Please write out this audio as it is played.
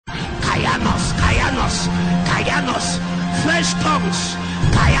Kayanos, Kayanos, fresh tongues,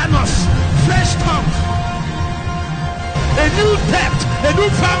 Kayanos, fresh tongues. A new depth, a new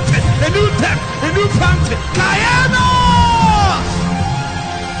fountain, a new depth, a new fountain. Kayanos.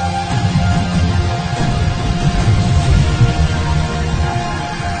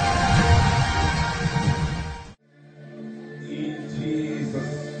 In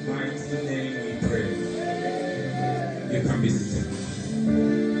Jesus' mighty name we pray. You can be seated.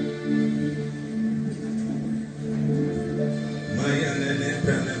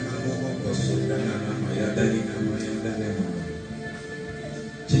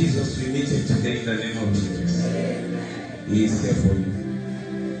 Jesus, we meet you today in the name of Jesus. He is here for you.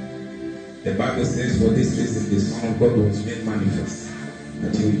 The Bible says, for this reason the Son of God was made manifest,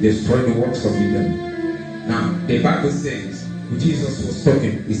 that he will destroy the works of the devil. Now, the Bible says, when Jesus was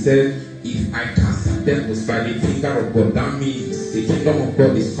talking, he said, if I cast out devils by the finger of God, that means the kingdom of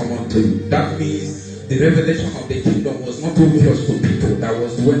God is common to you. That means the revelation of the kingdom was not obvious to people that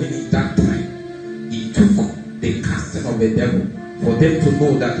was dwelling in that time. He took the casting of the devil for them to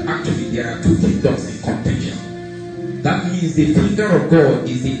know that actually there are two kingdoms in contention. That means the finger of God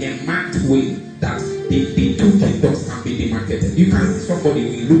is the marked way that the two kingdoms can be demarcated. You can see somebody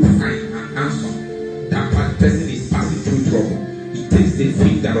will look fine and handsome. That person is passing through trouble. It takes the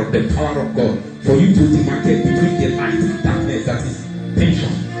finger of the power of God for you to demarcate between the light and darkness that is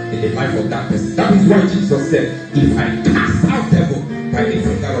tension in the life of that person. That is why Jesus said, if I cast out devil by the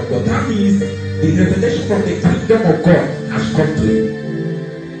finger of God, that means the revelation from the kingdom of God has come to you.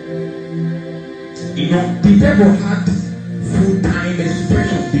 You know, the devil had full-time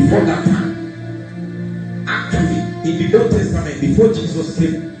expression before that time. Actually, in the Old Testament, before Jesus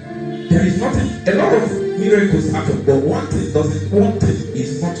came, there is nothing. A lot of miracles happen, but one thing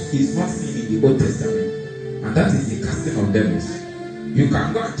is not seen in the Old Testament, and that is the casting of devils. You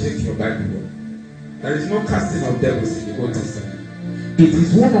can go and check your Bible. There is no casting of devils in the Old Testament. It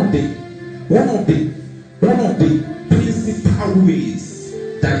is one of the principal ways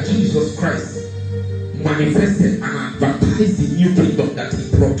that Jesus Christ manifested and advertised the new kingdom that he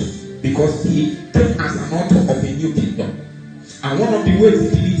brought, because he came as an author of a new kingdom. And one of the ways he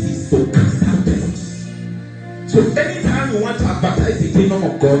did it is to cast out devils. So anytime you want to advertise the kingdom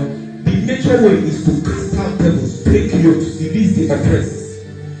of God, the major way is to cast out devils, break yokes, release the oppressed.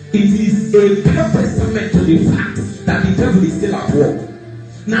 It is a clear testament to the fact that the devil is still at work.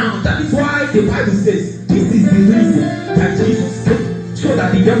 Now, that is why the Bible says this is the reason that Jesus came, so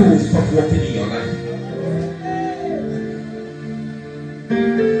that the devil will stop working in your life.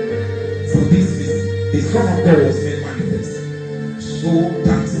 For this reason, the Son of God was made manifest, so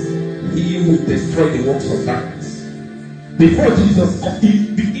that he would destroy the works of darkness. Before Jesus, let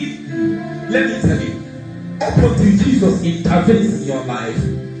me tell you, up until Jesus intervenes in your life,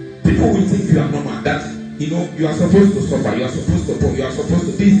 people will think you are normal. That you are supposed to suffer, you are supposed to poor, you are supposed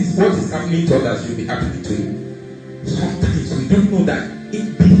to. This is what is happening to others will be happening to you. Sometimes we don't know that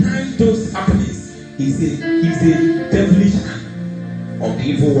behind those happenings is a devilish hand of the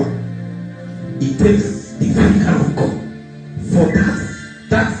evil one. It takes the finger of God for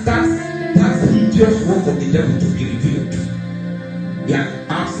that hideous work of the devil to be revealed. Yeah,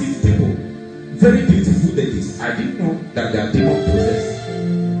 I've seen people, very beautiful ladies. I didn't know that they are demon possessed.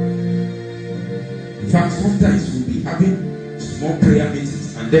 In fact, sometimes we'll be having small prayer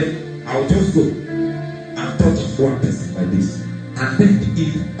meetings, and then I'll just go and touch one person like this. And then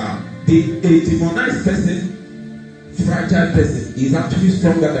if a demonized person, fragile person, is actually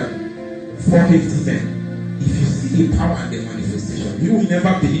stronger than 450 men. If you see the power and the manifestation, you will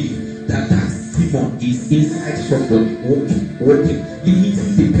never believe that demon is inside somebody, working,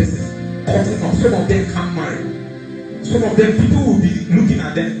 limiting the person, cutting off. Some of them can't marry. Some of them, people will be looking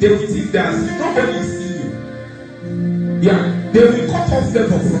at them, they will think that nobody is seeing you. Yeah, they will cut off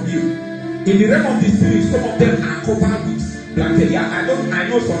favor from you. In the realm of the spirit, some of them are covered with blanket. Yeah, I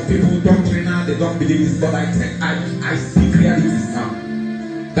know some people doctrinal, they don't believe this, but I speak realities now.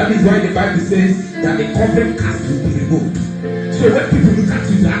 That is why the Bible says that the covering cast will be removed. So when people look at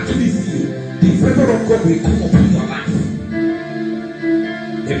you, they actually see you. The favor of God will come upon your life.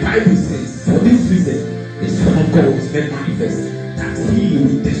 The Bible says, for this reason, the Son of God was made manifest, that he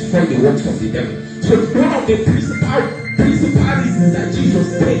will destroy the works of the devil. So one of the principal reasons that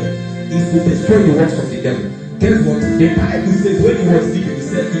Jesus came is to destroy the works of the devil. Guess what? The Bible says when he was living, he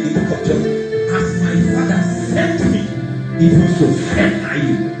said in the book of John, as my Father sent me, even so sent I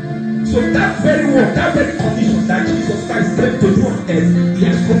you. So that very word, that very condition that Jesus Christ came to do on earth, he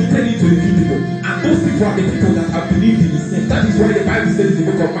has committed it to a few people. And those people are the people that have believed in his name. That is why the Bible says in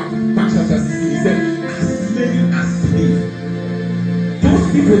the book of Mark chapter 16, he said, as many as believe. Those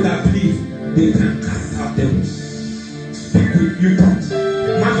people that believe, They can cast out devils. Speak with new tongues.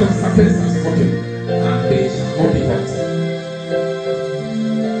 March on serpents and scorpions, and they shall not be hurt.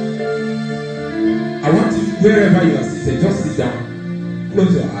 I want you, wherever you are seated, just sit down,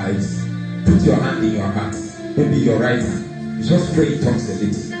 close your eyes, put your hand in your heart, maybe your right hand. Just pray in tongues a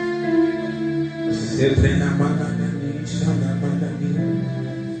little.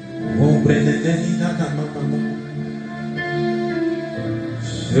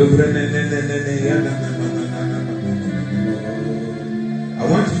 I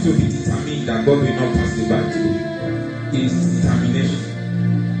want you to be determined that God will not pass you by today. It is determination.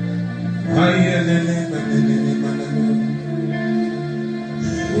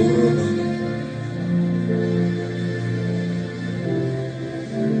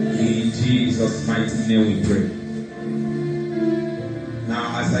 In Jesus' mighty name we pray. Now,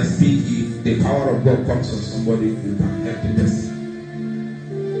 as I speak, if the power of God comes on somebody, you can help the person.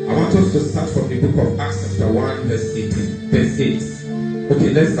 I want us to start from the book of Acts chapter 1 verse 18, verse 8. Okay,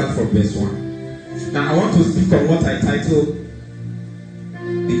 let's start from verse 1. Now I want to speak on what I titled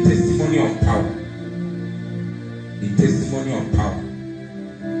the testimony of power. The testimony of power.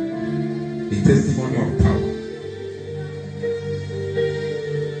 The testimony of power.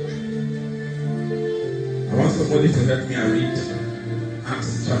 I want somebody to help me and read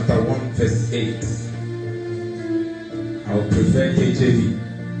Acts chapter 1 verse 8. I will prefer KJV.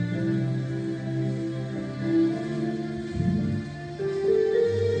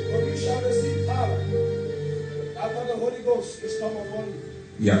 Is come upon you.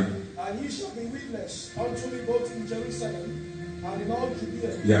 Yeah. And ye shall be witness unto me both in Jerusalem and in all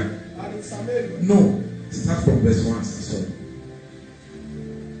Judea. Yeah. And in Samaria. No. Start from verse 1. Sorry.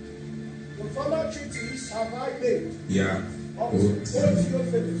 The former treaties have I made. Yeah. Of both your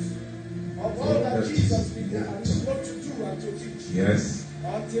faith. Of all that Jesus began and spoke to do and to teach. Yes.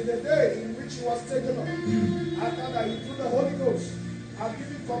 Until the day in which he was taken up. After that he through the Holy Ghost have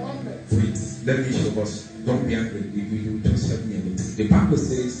given commandments. Wait, let me show us. Don't be angry. You just help me a little. The Bible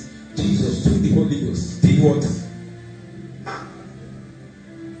says Jesus took the Holy Ghost. Did what?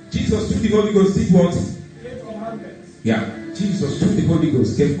 Jesus took the Holy Ghost. Did what? Gave commandments. Yeah. Jesus took the Holy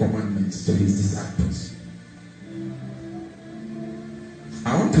Ghost. Gave commandments to his disciples.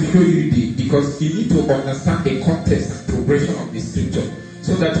 I want to show you because you need to understand the context and progression of the scripture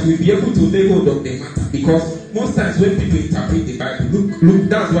so that we'll be able to lay hold of the matter. Because most times when people interpret the Bible, look,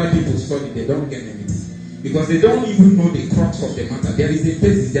 that's why people study. They don't get anything. Because they don't even know the crux of the matter. There is a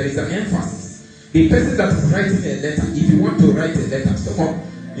basis, there is an emphasis. The person that is writing a letter, if you want to write a letter,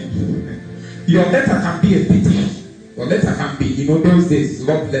 your letter can be a petition. Your letter can be, those days,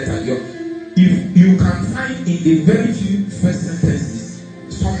 love letter. If you can find in the very few first sentences,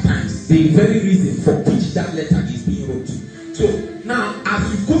 sometimes the very reason for which that letter is being wrote. So now,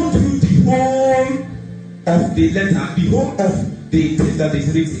 as you go through the whole of the letter, the whole of the thing that is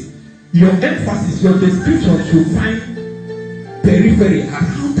written, your emphasis, your description should find periphery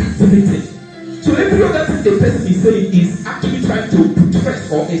around that very thing. So every other thing the person is saying is actually trying to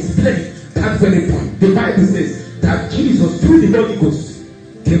buttress or explain that very point. The Bible says that Jesus, through the Holy Ghost,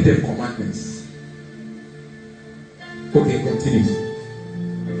 gave them commandments. Okay, continue.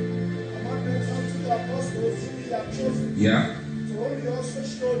 Commandments unto the apostles whom he had chosen. Yeah. To whom he also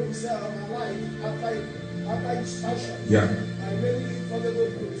showed himself alive after his passion. Yeah. By many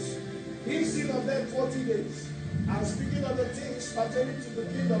infallible proofs. He seen of them 40 days, and speaking of the things pertaining to the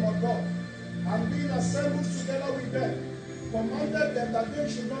kingdom of God, and being assembled together with them, commanded them that they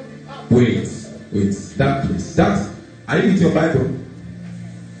should not depart. Wait, that place. Are you with your Bible?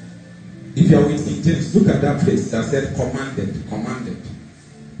 If you are with King James, look at that place that said commanded.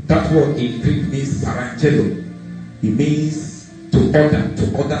 That word in Greek means parangelo. It means to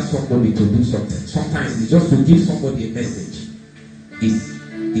order somebody to do something. Sometimes it's just to give somebody a message.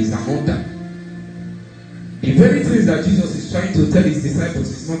 Is an order. The very things that Jesus is trying to tell his disciples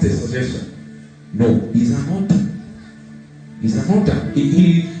is not a suggestion. No, it's an order. It's an order.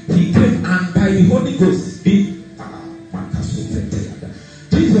 He came, and by the Holy Ghost,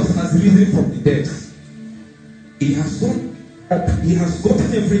 Jesus has risen from the dead. He has gone up. He has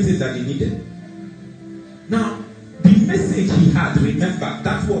gotten everything that he needed. Now, the message he had, remember,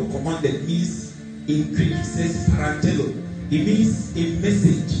 that word commanded means in Greek, it says parangelo. It means a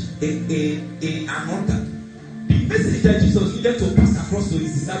message, an order. The message that Jesus needed to pass across to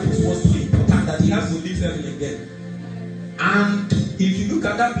his disciples was so important that he has to leave heaven again. And if you look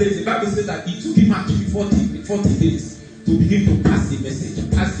at that place, the Bible says that it took him actually 40 days to begin to pass the message.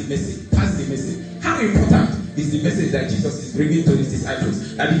 How important is the message that Jesus is bringing to his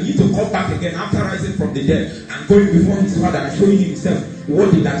disciples? That he need to come back again after rising from the dead and going before his Father and showing himself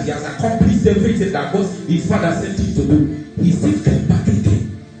worthy, that he has accomplished everything that his father sent him to do, he still came back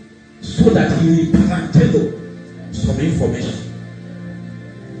again so that he will parentalo some information.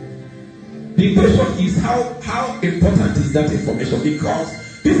 The question is how important is that information? Because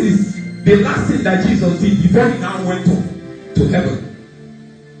this is the last thing that Jesus did before he now went to heaven.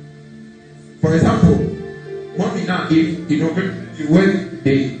 For example, mommy now, if you know when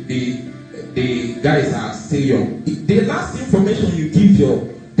the guys are still young, the last information you give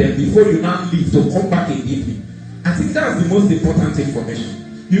them before you now leave to come back and give me, I think that's the most important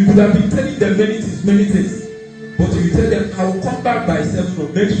information. You could have been telling them many things, but you tell them, I will come back by 7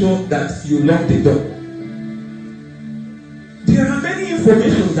 to make sure that you lock the door. There are many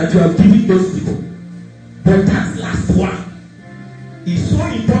information that you have given those people, but that last one is so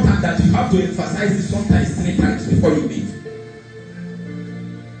important that you have to emphasize it sometimes 3 times before you leave.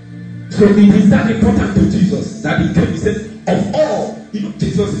 So it is that important to Jesus that he came. He said, of all,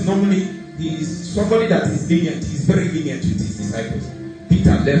 Jesus is normally, he is somebody that is lenient. He's very lenient with his disciples.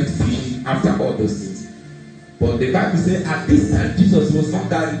 Peter left fishing after all those things. But the Bible says at this time, Jesus was not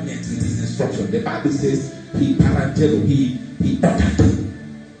that lenient with his instruction. The Bible says he parentalo, he ordered them.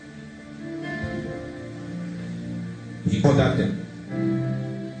 He ordered them.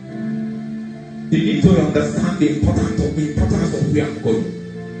 You need to understand the importance of where I'm going.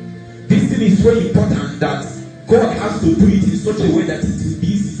 This thing is so important that God has to do it in such a way that it will be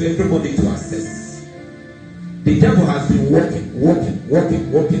easy for everybody to access. The devil has been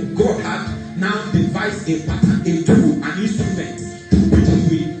working. God had now devised a pattern, a tool, an instrument to which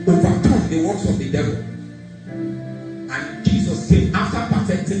we overcome the works of the devil. And Jesus came after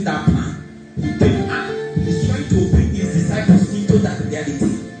perfecting that plan. He came and he's trying to bring his disciples into that reality.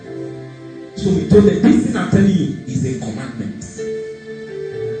 So he told them, this thing I'm telling you is a commandment.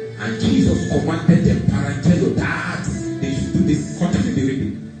 And Jesus commanded them, parentalo, that they should do this. Continue the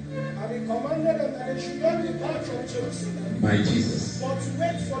reading. And he commanded them that they should not depart from Jerusalem. My Jesus. But to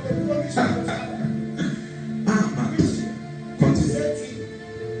wait for the promise of the Father. Continue. Said he,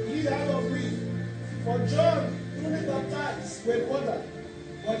 ye have of me. For John truly baptized with water,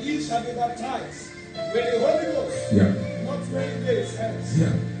 but ye shall be baptized with the Holy Ghost. Yeah. Not many days hence.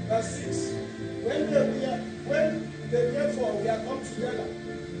 Yeah. Verse 6. When they therefore we are come together,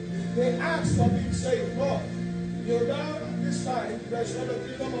 they asked of him, saying, Lord, you thou this time restore the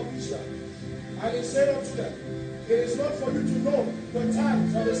kingdom of Israel. And he said unto them, it is not for you to know the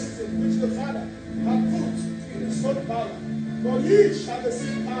times or the season which the Father hath put in his own power, but ye shall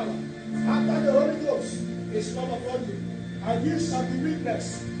receive power after the Holy Ghost is come upon you, and ye shall be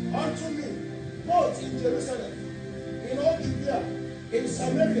witness unto me, both in Jerusalem, in all Judea, in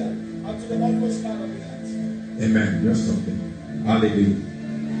Samaria, and to the utmost part of the earth. Amen. Just something. Hallelujah.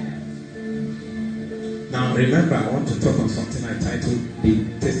 Now remember, I want to talk on something I titled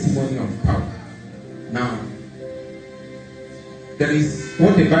the testimony of power. Now, there is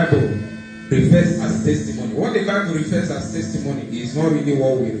what the Bible refers as testimony. What the Bible refers as testimony is not really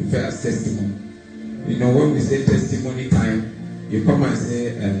what we refer as testimony. You know, when we say testimony time, you come and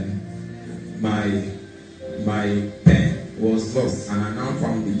say, my pen was lost and I now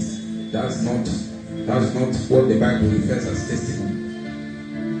found it. That's not what the Bible refers as testimony.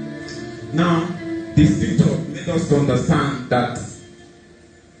 Now, the scripture made us to understand that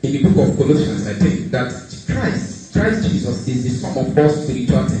in the book of Colossians, I think that Christ Jesus is the sum of all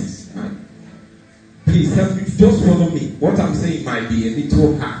spiritual things. Right? Please help me, just follow me. What I'm saying might be a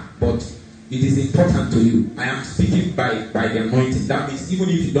little hard, but it is important to you. I am speaking by the anointing. That means even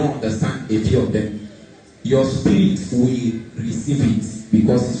if you don't understand a few of them, your spirit will receive it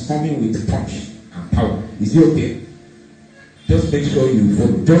because it's coming with punch and power. Is it okay? Just make sure you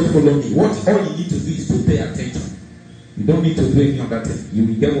follow. Just follow me. All you need to do is to pay attention. You don't need to do any other thing. You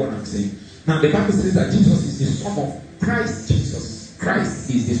will get what I'm saying. Now the Bible says that Jesus is the sum of Christ Jesus. Christ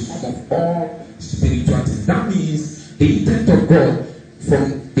is the sum of all spiritual things. That means the intent of God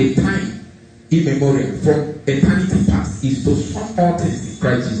from the time immemorial, from eternity past, is to sum all things in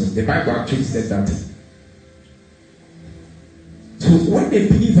Christ Jesus. The Bible actually said that. So when a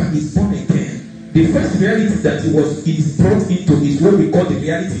believer is born again, the first reality that he is brought into is what we call the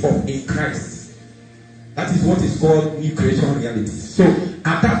reality of in Christ. That is what is called new creation reality. So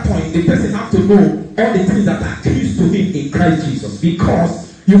at that point, the person has to know all the things that are close to him in Christ Jesus,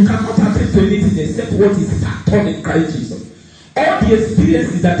 because you cannot attend to anything except what is taught in Christ Jesus. All the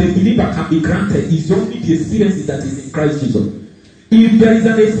experiences that a believer can be granted is only the experiences that is in Christ Jesus. If there is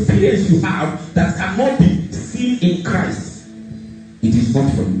an experience you have that cannot be seen in Christ, it is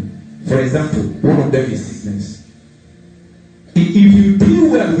not for you. For example, one of them is sickness. If you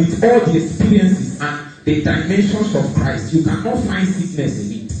deal well with all the experiences and the dimensions of Christ, you cannot find sickness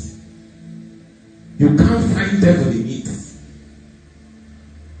in it. You can't find devil in it.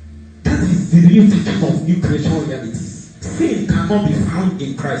 That is the real teaching of new creation realities. Sin cannot be found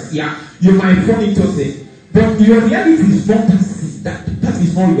in Christ. Yeah, you might fall into sin, but your reality is not sin. That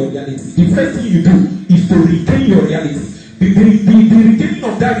is not your reality. The first thing you do is to regain your reality. The regaining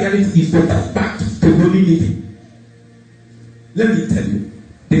of that reality is to come back to holy living. Let me tell you,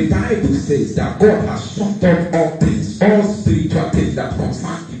 the Bible says that God has summed up all things, all spiritual things that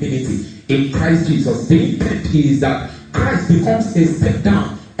concern humanity in Christ Jesus. The intent is that Christ becomes a step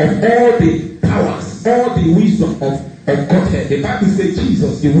down of all the powers, all the wisdom of Godhead. The Bible says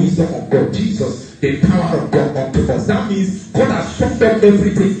Jesus, the wisdom of God, Jesus, the power of God unto us. That means God has summed up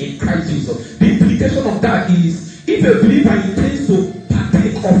everything in Christ Jesus. The implication of that is, if a believer intends to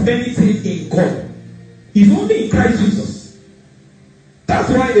partake of anything in God, it's only in Christ Jesus. That's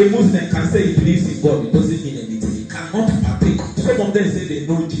why a Muslim can say he believes in God. It doesn't mean anything. He cannot partake. Some of them say they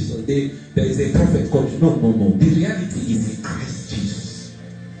know Jesus. There is a prophet called. No. The reality is in Christ Jesus.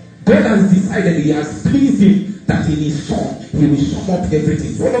 God has decided, He has pleased Him that in His Son He will sum up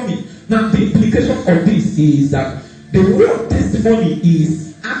everything. Follow me. Now the implication of this is that the word testimony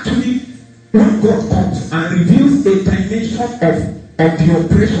is actually when God comes and reveals a dimension of the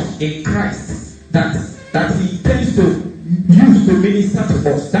operation in Christ that He intends to use to minister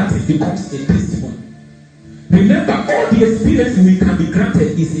to us, that it becomes a testimony. Remember, all the experience we can be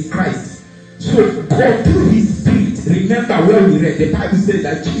granted is in Christ. So God through His Spirit, remember where we read, the Bible says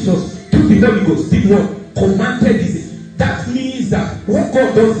that Jesus through the Holy Ghost did what? Commanded this. That means that what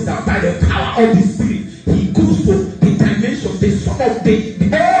God does is that by the power of the Spirit, He goes to the dimension, the sum of the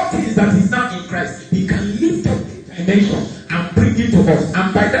all things that is now in Christ. He can lift up the dimension and bring it to us.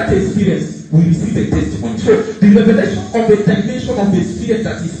 And by that experience, we receive a testimony. So the revelation of the dimension of the experience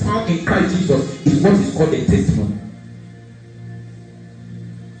that is found in Christ Jesus is what is called a testimony.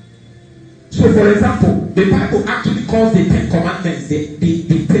 So for example, the Bible actually calls the 10 Commandments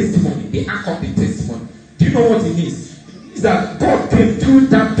the testimony, the act of the testimony. Do you know what it means? It means that God came through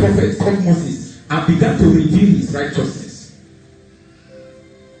that prophet called Moses and began to reveal His righteousness.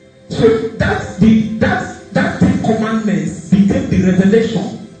 So that 10 Commandments became the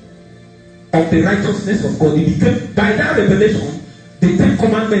revelation of the righteousness of God. It became, by that revelation, the 10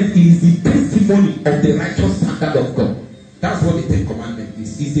 Commandments is the testimony of the righteous standard of God. That's what the 10 Commandments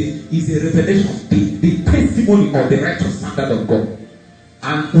is. Is a revelation, the testimony of the righteous standard of God.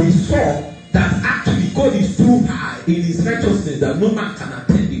 And we saw that actually God is too high in His righteousness that no man can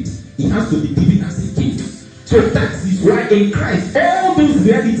attain it. It has to be given as a gift. So that is why in Christ, all those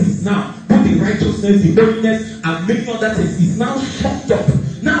realities now, both the righteousness, the holiness, and many other things, is now summed up.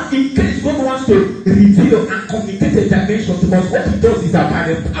 Now, in case God wants to reveal and communicate a dimension to us, what He does is that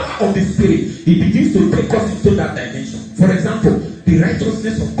by the power of the Spirit, He begins to take us into that dimension. For example, the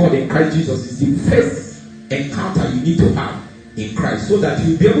righteousness of God in Christ Jesus is the first encounter you need to have in Christ, so that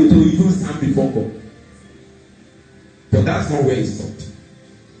you'll be able to even stand before God. But that's not where it stopped.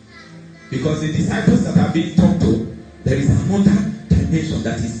 Because the disciples that are being talked to, there is another dimension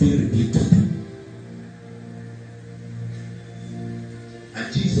that is being revealed to them.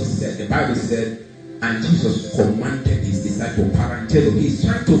 And Jesus said, the Bible said, and Jesus commanded His disciples, parentelo. He's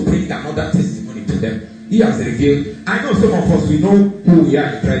trying to bring another testimony to them. He has revealed. I know some of us, we know who we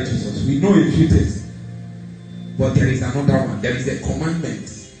are in Christ Jesus. We know a few things. But there is another one. There is a commandment.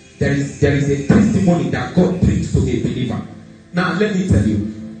 There is a testimony that God brings to a believer. Now let me tell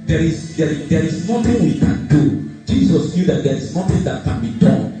you, there is nothing we can do. Jesus knew that there is nothing that can be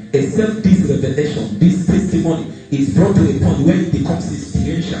done except this revelation, this testimony is brought to a point where it becomes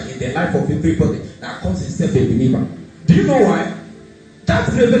experiential in the life of everybody that comes himself a believer. Do you know why? That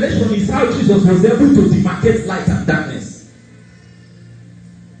revelation is how Jesus was able to demarcate light and darkness.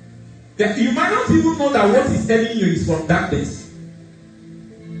 That you might not even know that what is telling you is from darkness.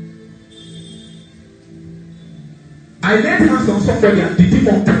 I laid hands on somebody and the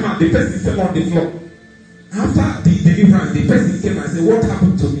demon came out, the person fell on the floor. After the deliverance, the person came and said, what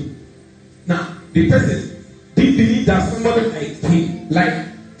happened to me? Now, the person didn't believe that somebody like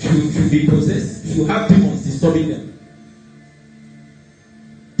him, should be possessed, should have demons disturbing them.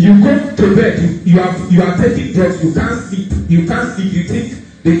 You go to bed, you are taking drugs, you can't sleep, you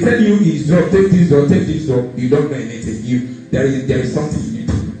think they tell you is drug, take this drug, you don't know anything. There is something you need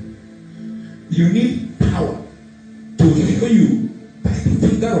to do. You need power to show you by the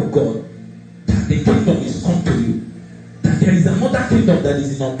finger of God that the kingdom is come to you. That there is another kingdom that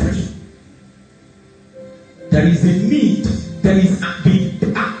is in operation. There is a need. There is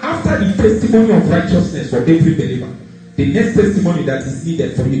after the testimony of righteousness for every believer, the next testimony that is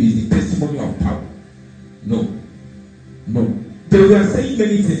needed for you is the testimony of power. No. They were saying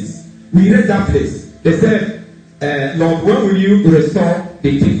many things. We read that place. They said, Lord, when will you restore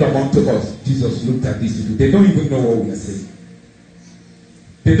the kingdom unto us? Jesus looked at these people. They don't even know what we are saying.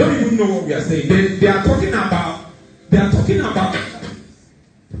 They don't even know what we are saying. They are talking about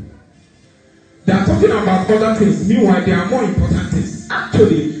other things. Meanwhile, there are more important things.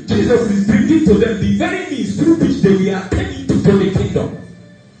 Actually, Jesus is bringing to them the very means through which they were attempting to build a kingdom.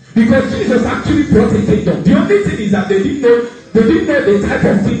 Because Jesus actually brought a kingdom. The only thing is that they didn't know the type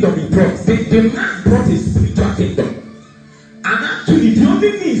of kingdom he brought. The man brought a spiritual kingdom. And actually, the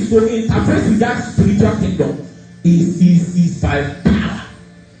only means to interface with that spiritual kingdom is by power.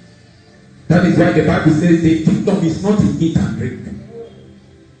 That is why the Bible says the kingdom is not in meat and drink,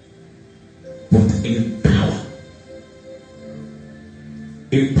 but in power.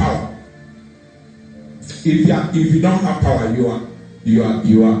 In power. If you don't have power, you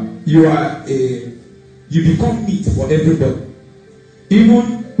become meat for everybody.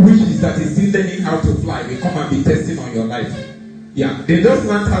 Even witches that is still learning how to fly will come and be testing on your life. Yeah, they just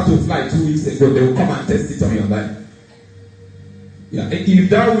learned how to fly 2 weeks ago. They will come and test it on your life. Yeah, if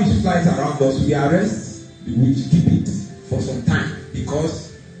that witch flies around us, we arrest the witch, keep it for some time, because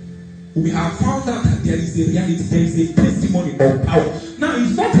we have found out that there is a reality, there is a testimony of power. Now,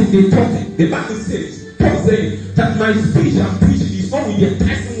 it's not in the talking. The Bible says, Paul saying that my speech and preaching is not with the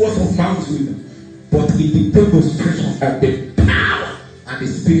enticing words of man's wisdom, but in the demonstration of the power and the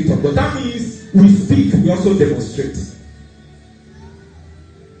Spirit of God. That means we speak, we also demonstrate.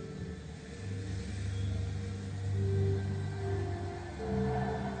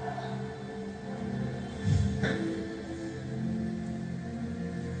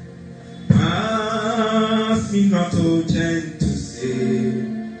 Pass me not, O gentle Savior,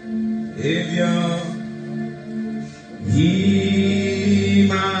 hear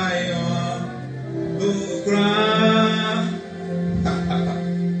my humble cry.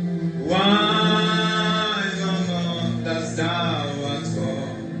 Why not dost thou ask for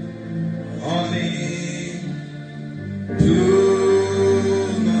only? Do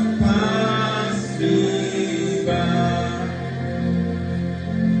not pass me by.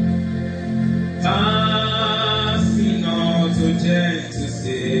 Pass me not, O gentle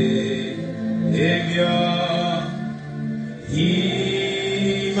Savior,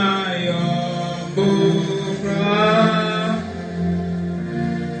 hear my humble cry.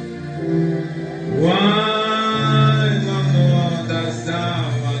 Why not dost thou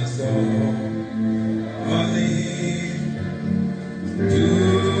ask for only? Do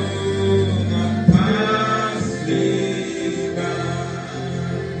not pass me by.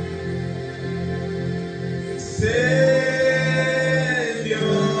 Savior,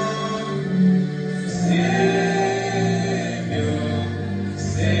 hear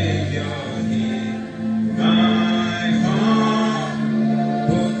my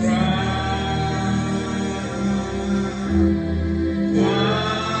humble cry.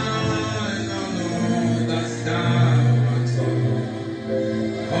 Why not dost thou ask for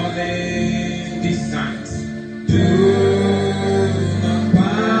only this night? Do not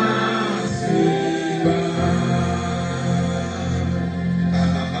pass me by.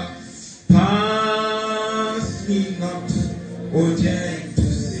 Pass me not, O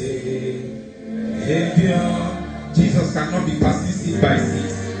gentle Savior. Jesus cannot be passing seat by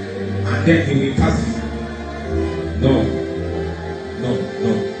seat and then he will pass you. No.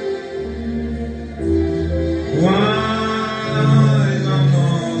 Why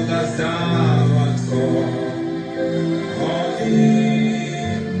not dost thou ask for only?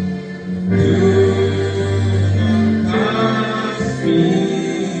 Do not pass me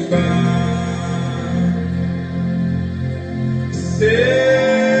by. Savior,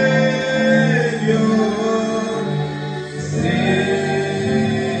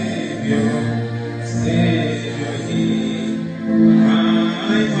 hear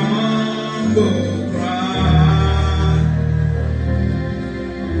my humble cry.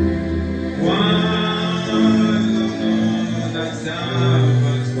 Why not dost thou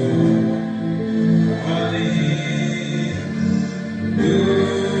ask for only? Do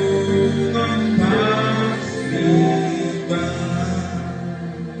not pass me by.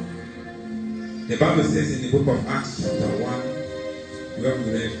 The Bible says in the book of Acts chapter 1, where we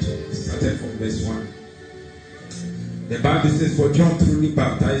read, started from verse 1. The Bible says, for John truly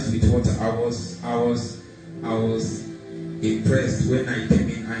baptized with water. I was impressed when I came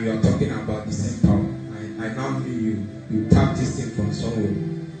in and you are talking about the same power. I now knew you tapped this thing from somewhere.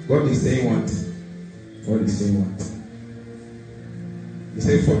 God is saying what? God is saying what? He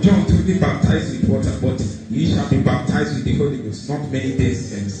said, for John truly baptized with water, but ye shall be baptized with the Holy Ghost not many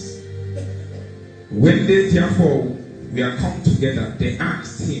days hence. When they therefore were come together, they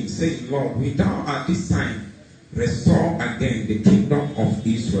asked him, saying, Lord, wilt thou at this time restore again the kingdom of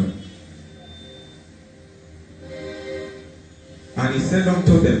Israel? And he said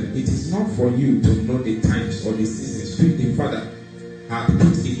unto them, it is not for you to know the times or the seasons which the Father hath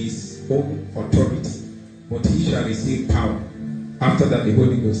put in his own authority, but he shall receive power after that the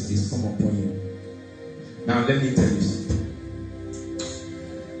Holy Ghost is come upon you. Now let me tell you something.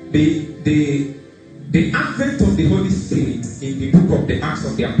 The advent of the Holy Spirit in the book of the Acts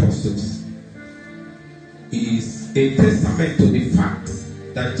of the Apostles is a testament to the fact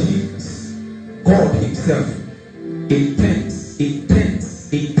that Jesus, God himself, intends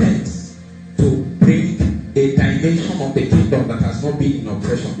to bring a dimension of the kingdom that has not been in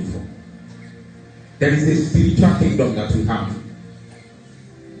operation before. There is a spiritual kingdom that we have.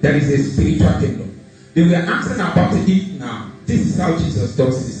 There is a spiritual kingdom. They were asking about it now. This is how Jesus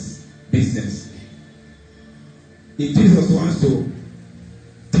does his business. If Jesus wants to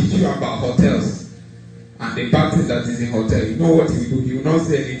teach you about hotels and the bad thing that is in hotel, you know what he will do? He will not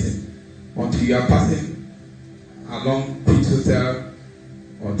say anything until you are passing along Peach Hotel.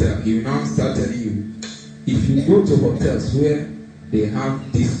 He will now start telling you, if you go to hotels where they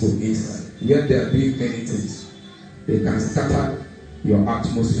have disco inside, where they are doing many things, they can scatter your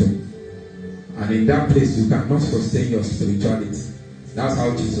atmosphere, and in that place you cannot sustain your spirituality. That's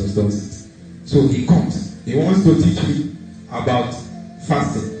how Jesus does it. So he comes, he wants to teach you about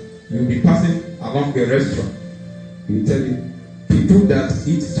fasting. You'll be passing along the restaurant, he will tell you, people that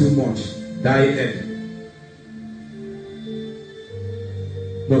eat too much die early.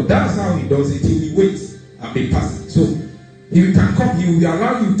 No, that's how he does it. He will wait and be passing. So he can come, he will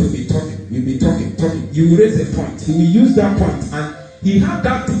allow you to be talking. You'll be talking. You will raise a point. He will use that point, and he had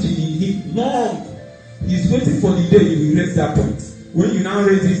that teaching in him long. He's waiting for the day you will raise that point. When you now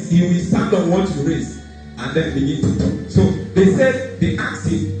raise it, he will stand on what you raise and then begin to talk. So they asked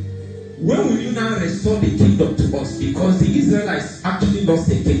him, when will you now restore the kingdom to us? Because the Israelites actually lost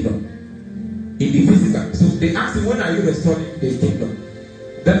a kingdom in the physical. So they asked him, when are you restoring the kingdom?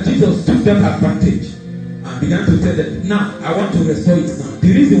 That Jesus took them advantage and began to tell them, now I want to restore it now.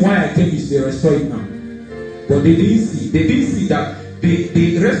 The reason why I came is to restore it now. But they didn't see that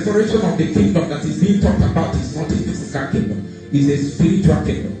the restoration of the kingdom that is being talked about is not a physical kingdom, it's a spiritual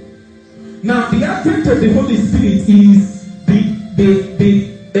kingdom. Now the advent of the Holy Spirit is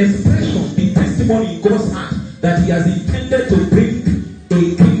the expression, the testimony in God's heart that he has intended to bring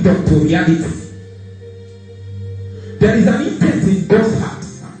a kingdom to reality. There is an intent in God's heart.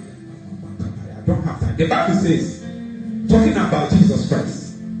 I don't have time. The Bible says, talking about Jesus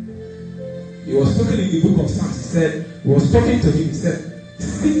Christ, he was talking in the book of Psalms. He said, he was talking to him. He said,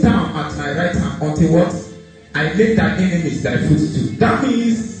 sit down at my right hand until what? I make thy enemies thy footstool. That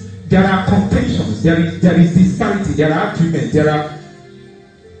means there are contentions, there is disparity, there are arguments,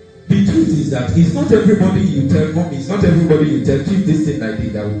 the truth is that it's not everybody you tell mommy, it's not everybody you tell keep this thing like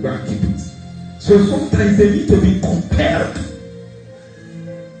this that will go and keep it. So sometimes they need to be compared.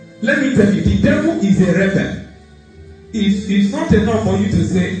 Let me tell you, the devil is a rebel. It's not enough for you to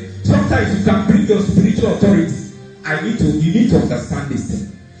say, sometimes you can bring your spiritual authority. You need to understand this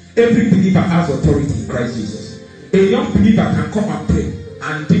thing. Every believer has authority in Christ Jesus. A young believer can come and pray,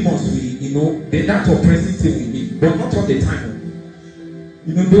 and demons will, that oppressive thing will be, but not all the time.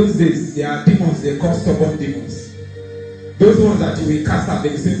 Those days, there are demons, they call stubborn demons. Those ones that you will cast out, they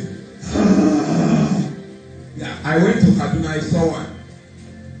will say, yeah, I went to Kaduna, I saw one.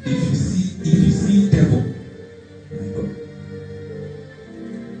 If you see devil, my God.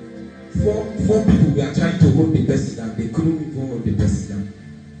 Four people were trying to hold the person down. They couldn't even hold the person down.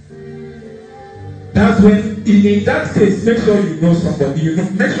 That's when, in that case, make sure you know somebody.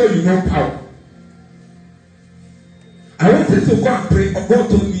 Make sure you know power. I wanted to go and pray. God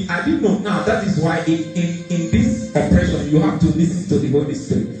told me, I didn't know. Now, that is why in this operation, you have to listen to the Holy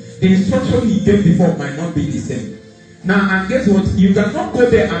Spirit. The instruction he gave before might not be the same. Now, and guess what? You cannot go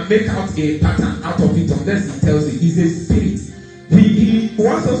there and make out a pattern out of it unless he tells you. He's a spirit. He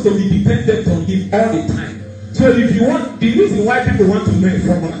wants us to be dependent on him all the time. So if you want, the reason why people want to know a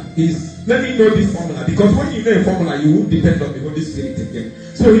formula is, let me know this formula. Because when you know a formula, you won't depend on the Holy Spirit again.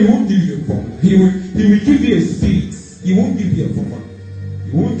 So he won't give you a formula. He will give you a spirit. He won't give you a formula.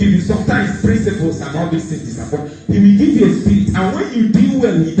 He won't give you sometimes principles and all these things. But he will give you a spirit. And when you deal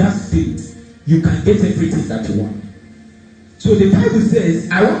well with that spirit, you can get everything that you want. So the Bible says,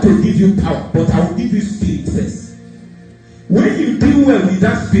 I want to give you power, but I will give you spirit first. When you deal well with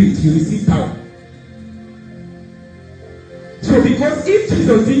that spirit, you receive power. So because if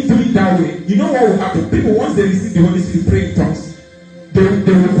Jesus didn't do it that way, you know what will happen? People, once they receive the Holy Spirit, pray in tongues, they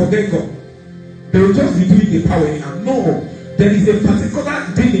will forget God. They will just be doing the power anyhow. No, there is a particular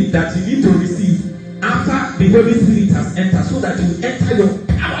demon that you need to receive after the Holy Spirit has entered, so that you will enter your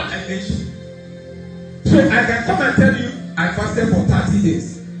power dimension. So I can come and tell you, I fasted for 30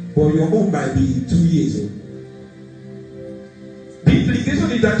 days, but your own might be 2 years old. The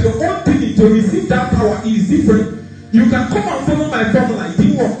implication is that your own thing to receive that power is different. You can come and follow my formula, it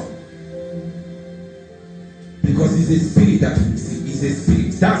didn't work. Because it's a spirit that we receive. It's a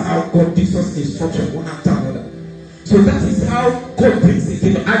spirit. That's how God gives us instruction one after another. So that is how God brings it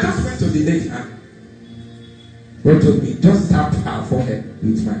in. I just went to the lady and God told me, just tap her forehead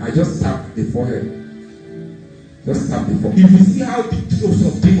with my. I just tapped the forehead. Just tap the forehead. If you see how the throats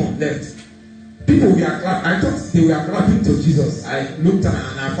of demon left, people were clapping. I thought they were clapping to Jesus. I looked at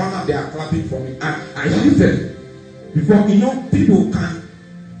and I found out they are clapping for me. I shifted. Before you know, people can.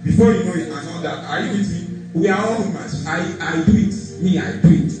 Before you know it, and all that. Are you with me? We are all humans. I do it. Me, I do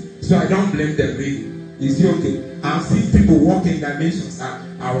it. So I don't blame them really. Is it okay? I've seen people walk in dimensions.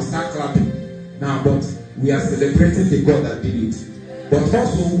 I will start clapping now, but we are celebrating the God that did it. But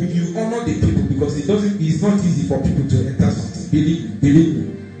also, you honor the people, because it's not easy for people to enter something. Believe me.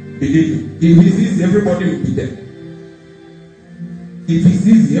 If it's easy, everybody will be there. If it's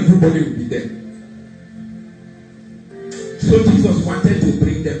easy, everybody will be there. So Jesus wanted to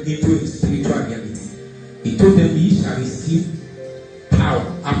bring them into a spiritual reality. He told them, ye shall receive power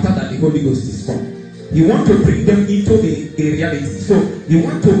after that the Holy Ghost is come. He wants to bring them into a reality. So he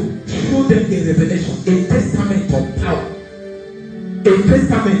wants to show them a revelation, a testament of power. A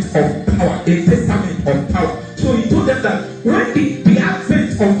testament of power. A testament of power. So he told them that when the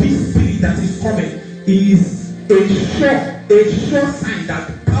advent of this spirit that is coming is a sure sign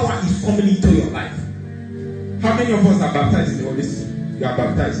that power is coming into your life. How many of us are baptized in the Holy Spirit? You are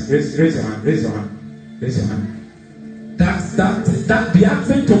baptized. Raise your hand. Raise your hand. Raise your hand. That the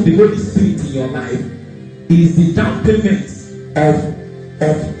advent of the Holy Spirit in your life is the down payment of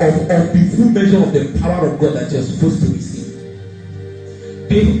the full measure of the power of God that you're supposed to receive.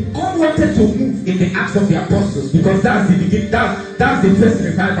 God wanted to move in the Acts of the Apostles, because that's the beginning. That's the first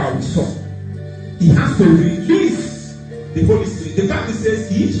revival we saw. He has to release the Holy Spirit. The Bible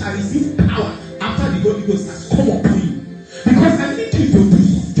says, "Ye shall receive power after the Holy Ghost has come upon you." Because I need you to do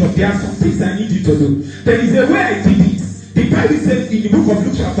some job. There are some things I need you to do. There is a way I did it. The Bible says in the book of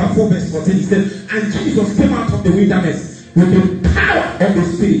Luke chapter 4 verse 14, it says, "And Jesus came out of the wilderness with the power of the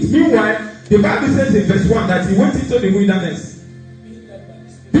Spirit." Meanwhile, the Bible says in verse 1 that he went into the wilderness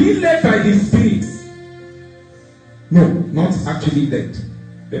being led by the Spirit. No, not actually led.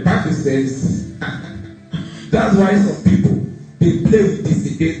 The Bible says that's why some people, they play with this.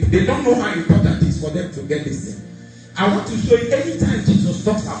 They don't know how important it is for them to get this thing. I want to show you, anytime Jesus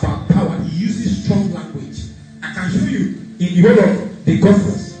talks about power, he uses strong language. I can show you in the whole of the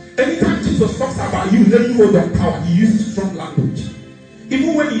Gospels. Anytime Jesus talks about you laying hold of power, he uses strong language.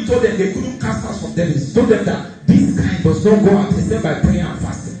 Even when he told them they couldn't cast out some devils, he told them that this kind does not go out except by prayer and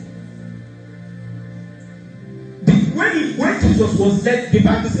fasting. When Jesus was led, the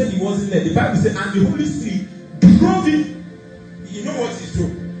Bible said he wasn't led. The Bible said, and the Holy Spirit drove him. You know what he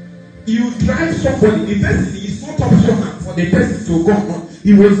drove? You drive somebody, the person is not optional for the person to go on.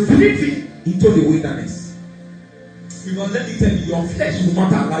 He was driven into the wilderness. Because let me tell you, your flesh will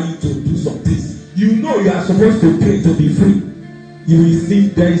not allow you to do some things. You know you are supposed to pray to be free. You will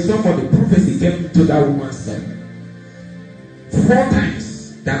sleep. There is somebody, prophecy came to that woman's side. 4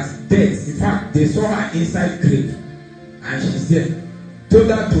 times that death, in fact, they saw her inside grave. And she said, told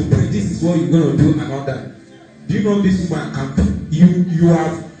her to pray, this is what you're going to do and all that. Do you know this woman can pray?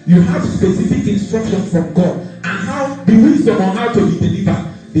 You have specific instruction from God and how the wisdom on how to be delivered.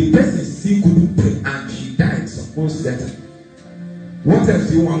 The person still couldn't pray and she died some months later. What else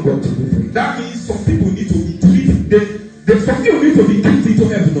do you want God to do for you? That means some people need to be treated. Some people need to be kicked into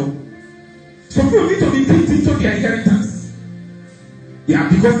heaven. No? Some people need to be kicked into their inheritance. Yeah,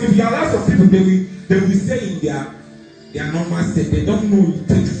 because if you allow some people, they will stay in their normal state. They don't know it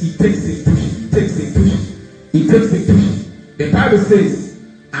takes a push. The Bible says,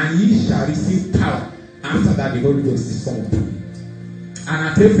 and ye shall receive power after that the Holy Ghost is come upon you. And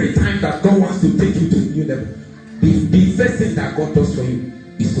at every time that God wants to take you to a new level, the first thing that God does for you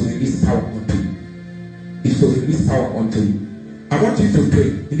is to release power unto you. I want you to pray.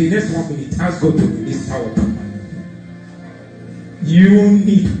 In the next 1 minute, ask God to release power upon you. You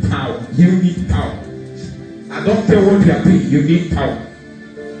need power. I don't care what you are doing, you need power.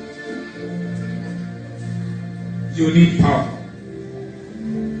 You need power.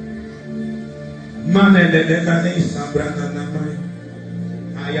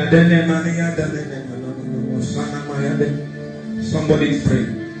 Somebody is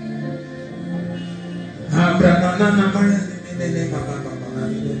praying.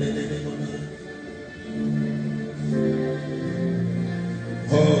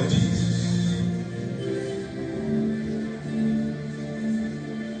 Oh, Jesus.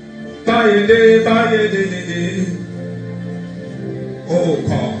 Oh,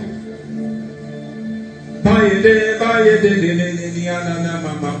 God.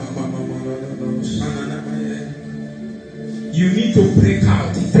 You need to break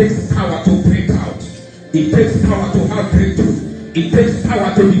out. It takes power to break out. It takes power to have breakthrough. It takes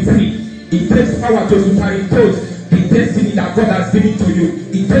power to be free. It takes power to superimpose the destiny that God has given to you.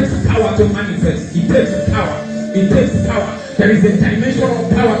 It takes power to manifest. It takes power. It takes power. There is a dimension of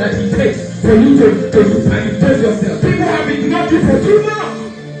power that it takes for you to superimpose yourself. People have ignored you for too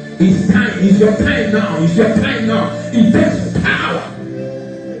long. It's time. It's your time now. It's your time now. It takes power.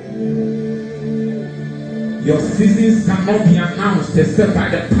 Your seasons cannot be announced except by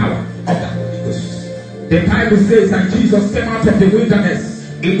the power of the Holy Ghost. The Bible says that Jesus came out of the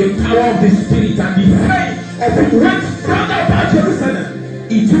wilderness in the power of the Spirit, and the flame of it went round about Jerusalem.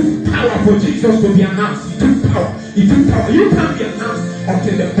 It took power for Jesus to be announced. It took power. It took power. You can't be announced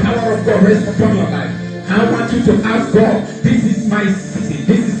until the power of God rests upon your life. I want you to ask God, this is my season,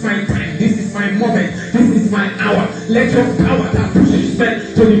 this is my time, this is my moment, this is my hour. Let your power that pushes men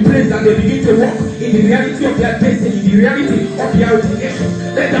to the place that they begin to walk in the reality of their destiny, in the reality of their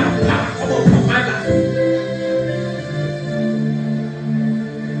ordination. Let that power come upon my life.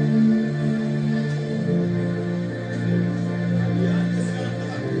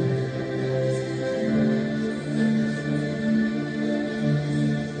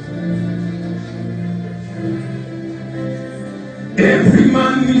 Every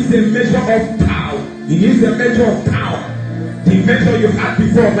man needs a measure of power. He needs a measure of power. The measure you had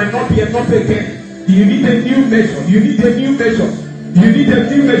before might not be enough again. You need a new measure. You need a new measure. You need a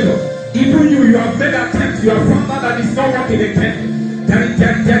new measure. Even you have made attempts. You have found out that it's not working again. There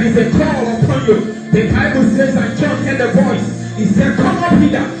is a call upon you. The Bible says that John heard a voice. He said, come up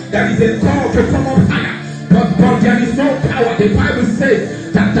hither. There is a call to come up higher. But there is no power. The Bible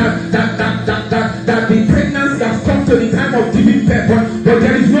says that the pregnancy has come to the time of giving birth, but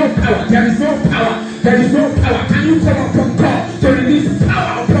there is no power. There is no power. There is no power. Can you come up from God to release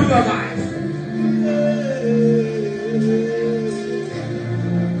power upon your life?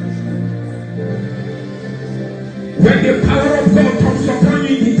 When the power of God comes upon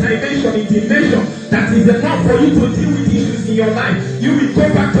you in the dimension that is enough for you to deal with issues in your life, you will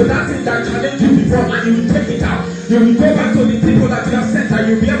go back to that thing that challenged you before and you will take it out. You will go back to the people that you have sent and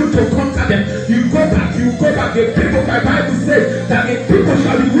you'll be able to conquer them. You go back. The people, my Bible says that the people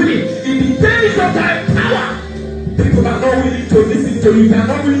shall be willing in the days of thy power. People are not willing to listen to you. They are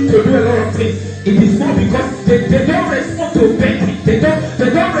not willing to do a lot of things. It is not because they don't respond to begging. They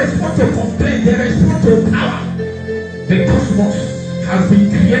don't respond to complaint. They respond to power. The cosmos has been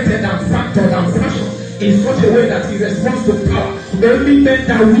created and factored and fashioned in such a way that it responds to power. Only men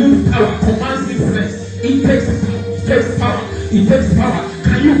that wield power commands influence. It takes power. It takes power. It takes power.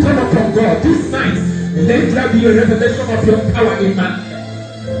 Can you call upon God this night? Let there be a revelation of your power in man.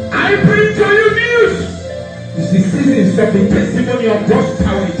 I bring to you news. It's the seasons of the testimony of God's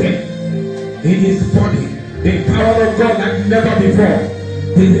power again. In his body, the power of God like never before.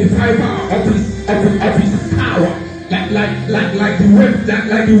 The revival of his power. Like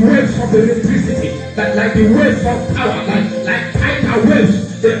the waves of electricity, like the waves of power, like tidal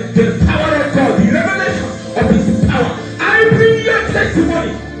waves, the power of God, the revelation of his power. I bring your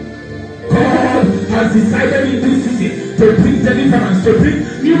testimony. God has decided in this season to bring deliverance, to bring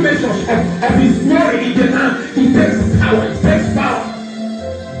new measures of his glory in the land. It takes power. It takes power.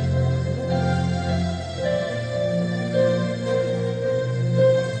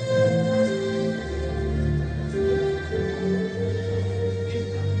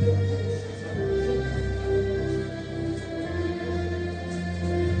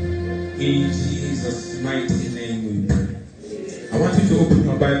 In Jesus' mighty name we pray. I want you to open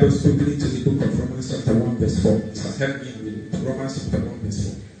your Bibles quickly to the book of Romans chapter 1 verse 4. So help me read it. Romans chapter 1 verse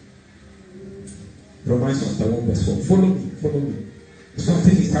 4. Romans chapter 1 verse 4. Follow me.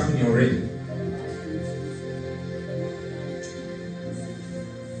 Something is happening already.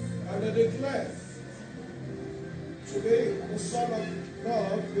 And I declare today the Son of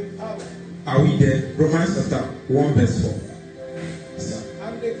God with power. Are we there? Romans chapter 1 verse 4.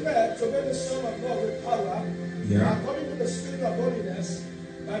 And declare to be the Son of God with power, according to the Spirit of holiness,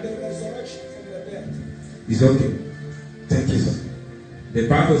 by the resurrection from the dead. It's okay. Thank you, sir. The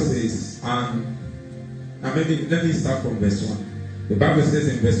Bible says, now maybe let me start from verse 1. The Bible says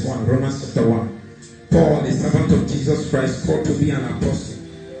in verse 1, Romans chapter 1, Paul, the servant of Jesus Christ, called to be an apostle.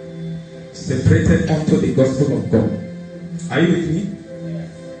 separated unto the gospel of God. Are you with me?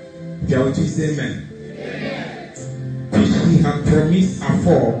 If you are with me, say amen. Which he had promised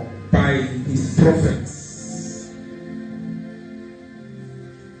afore by his prophets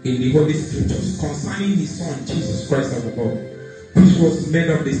in the Holy Scriptures concerning his Son Jesus Christ our Lord, which was made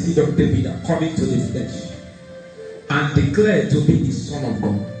of the seed of David according to the flesh, and declared to be the Son of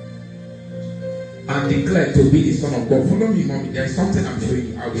God. And declared to be the Son of God. Follow me, mommy. There is something I'm showing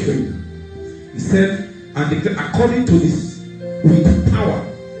you. I'll show you. He said, and declared according to this, with power,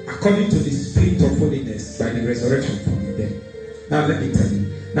 according to the Spirit of holiness, by the resurrection from the dead. Now let me tell you.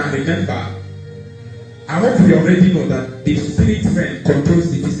 Now remember, I hope we already know that the spirit realm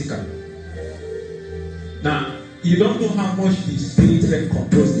controls the physical. Now, you don't know how much the spirit realm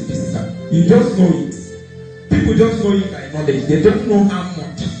controls the physical. You just know it. People just know it by knowledge. They don't know how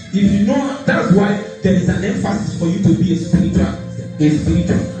much. If you know, that's why there is an emphasis for you to be a spiritual man.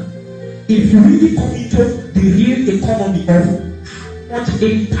 If you really come into the real economy of how much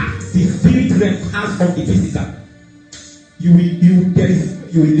impact the spirit realm has on the physical, you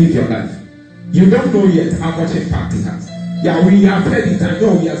will live your life. You don't know yet how much impact it has. Yeah, we have heard it. I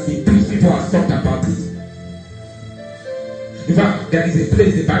know we have been preached. People have talked about it. In fact, there is a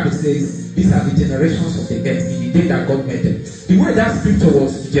place the Bible says, these are the generations of the earth in the day that God made them. The way that scripture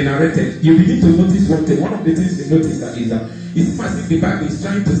was generated, you begin to notice one thing. One of the things you notice that is that it's as if the Bible is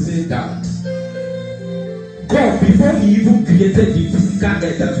trying to say that God, before he even created the physical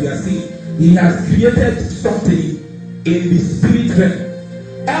earth that we are seeing, he has created something in the spirit realm.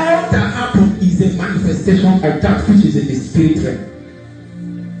 All that happened is a manifestation of that which is in the spirit realm.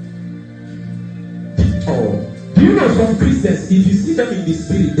 Oh, do you know some Christians, if you see them in the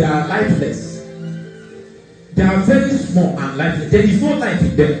spirit, they are lifeless. They are very small and lifeless. There is no life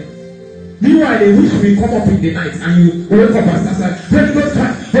in them. Meanwhile, they wish we come up in the night and you wake up and start saying, Holy Ghost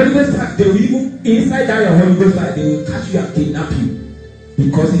fire, Holy Ghost fire. They will even, inside that your Holy Ghost fire, they will catch you and kidnap you.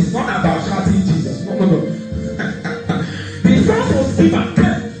 Because it's not about shouting Jesus. No. The sons of Stephen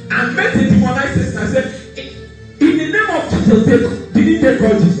came and met the demonized person and said, in the name of Jesus, didn't they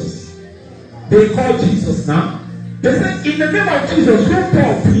call Jesus? They called Jesus now. They said, in the name of Jesus, who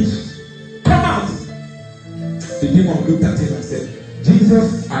Paul preached, come out. The demon looked at him and said,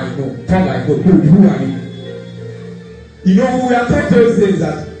 Jesus, I know. Paul, I know. Who are you? You know, we are taught those days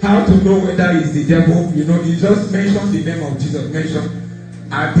that how to know whether it's the devil. You know, you just mention the name of Jesus.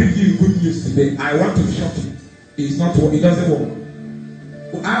 I bring you good news today. I want to shock you. It's not what it doesn't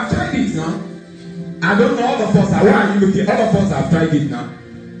work. I've tried it now. I don't know all of us. Why are you looking? All of us have tried it now.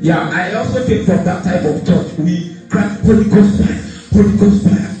 Yeah, I also came from that type of church. We cry Holy Ghost fire, Holy Ghost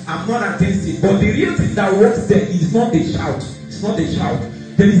fire. I'm not against it, but the real thing that works there is not the shout. It's not the shout.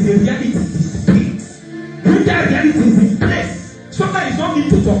 There is a reality, the spirit. When that reality is in place, sometimes you don't need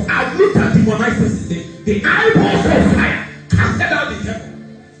to talk. I've looked at demonized person. The eyeballs of fire casted out the devil.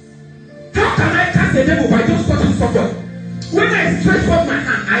 How can I cast the devil by just touching somebody? When I stretch out my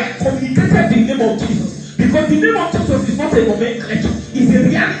hand, I communicated the name of Jesus. Because the name of Jesus is not a nomenclature, it's a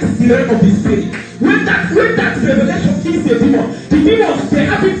reality, the realm of the spirit. When that revelation hits the demons, they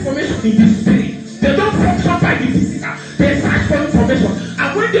have information in the spirit. They don't function by the physical. They search for information. And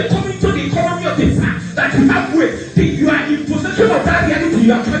when they come into the economy of the fact that you have weight, you are in possession of that reality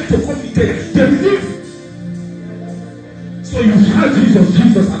you are trying to communicate, they believe. So you shout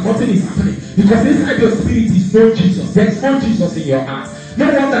Jesus, and nothing is happening. Because inside your spirit is no Jesus. There is no Jesus in your heart. No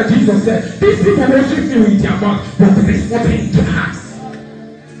wonder Jesus said, these people worship me with their mouth, but there is nothing in their hearts.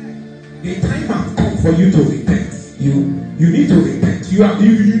 The time has come for you to repent. You need to repent. You know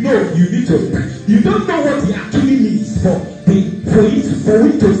you need to repent. You don't know what it actually means for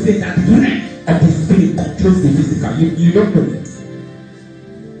you to say that the realm of the spirit controls the physical. You don't know it.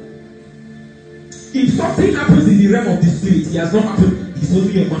 If something happens in the realm of the spirit, it has not happened. It's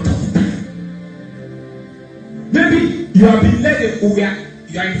only a matter of time. Maybe you have been led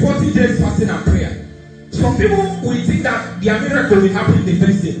you are in 40 days fasting and prayer. Some people will think that their miracle will happen the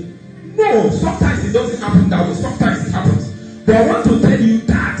first day. No, sometimes it doesn't happen that way. Sometimes it happens. But I want to tell you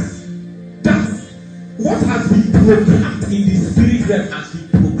that what has been programmed in the spirit realm has been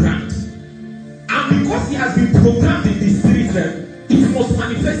programmed. And because it has been programmed in the spirit realm, it must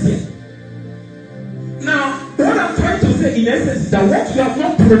manifest here. Now, what I'm trying to say in essence is that what you have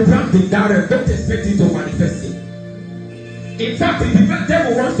not programmed in that realm, don't expect it to manifest here. In fact, if the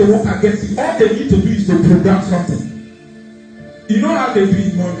devil wants to work against you, all they need to do is to program something. You know how they do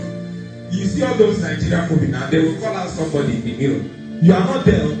it money. You see all those Nigerian movies now, they will call out somebody in the mirror. You are not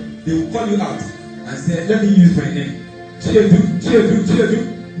there, they will call you out and say, let me use my name.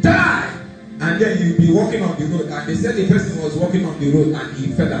 Chiedu, die! And then you'll be walking on the road. And they said the person was walking on the road and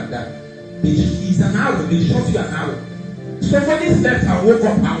he fell and died. It's an arrow. They shot you an arrow. Somebody slept and woke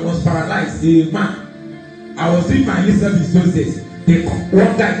up and was paralyzed. The man, I was doing my service those days.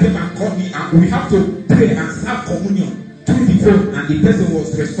 One guy came and called me, and we have to pray and have communion through the phone, and the person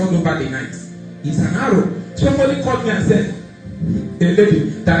was restored over the night. It's an arrow. Somebody called me and said, a lady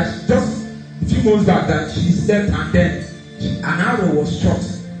that just a few months back that she slept and then an arrow was shot.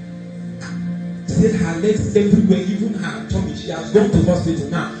 Said her legs everywhere, even her tummy. She has gone to hospital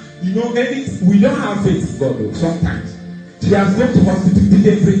now. You know, we don't have faith in God though, sometimes. She has gone to hospital, did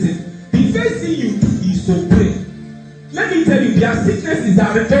everything. The first thing you do is to pray. Let me tell you, there are sicknesses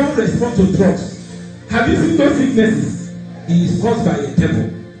that don't respond to drugs. Have you seen those sicknesses? It is caused by a devil.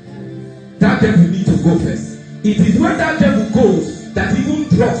 That devil needs to go first. It is when that devil goes that even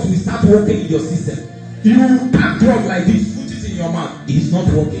drugs will start working in your system. You pack drug like this, put it in your mouth, it is not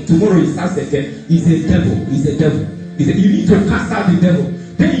working. Tomorrow it starts again. It's a devil. It's a devil. You need to cast out the devil.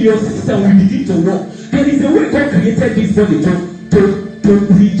 Then your system will begin to work. There is a way God created this body to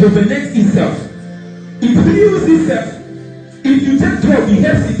rejuvenate itself. It heals itself. If you take drug, it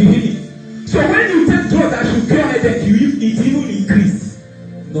helps in the healing. So when you take drug that should cure headache, it even increase.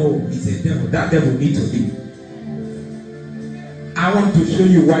 No, it's a devil. That devil needs to leave. I want to show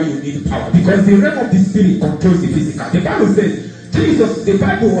you why you need power. Because the realm of the spirit controls the physical. The Bible says, the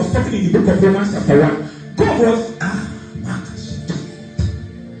Bible was talking in the book of Romans chapter 1. God was,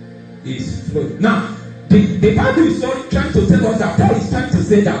 is flowing. Now, the Bible is trying to tell us that Paul is trying to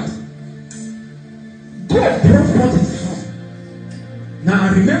say that God brought forth his son.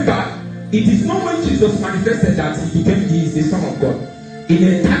 Now remember, it is not when Jesus manifested that he is the Son of God. In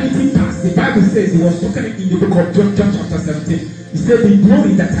eternity past, the Bible says, he was talking in the book of John chapter 17. He said, the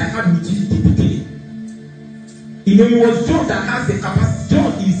glory that I had with you in the beginning. You know, it was John that has the capacity.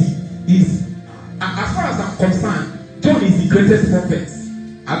 John is as far as I'm concerned, John is the greatest prophet.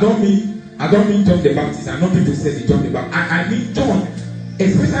 I don't mean John the Baptist. I know people say the John the Baptist. I mean John,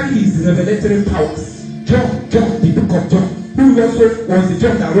 especially his revelatory powers. John, the book of John, who also was the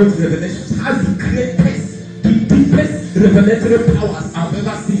John that wrote Revelations, has the greatest, the deepest revelatory powers I've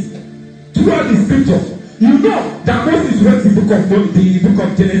ever seen. Throughout the scripture, you know that Moses wrote the book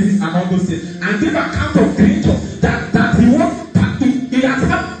of Genesis and all those things, and gave account of creation that he has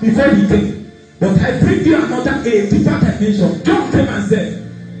had before he came. But I bring you another a deeper dimension. John came and said,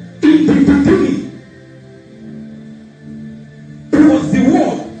 in the beginning, it was the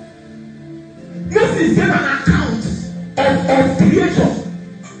word. Moses gave an account of creation.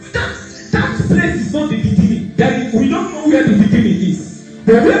 That place is not the beginning. We don't know where the beginning is.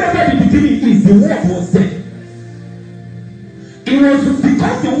 But wherever the beginning is, the word was there. It was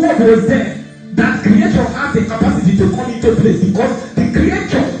because the word was there that creation has the capacity to come into place. Because the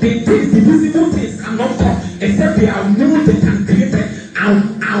creation, the things, the visible things cannot come except they are molded and created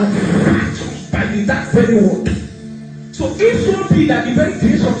and fashioned by that very word. So if so be that the very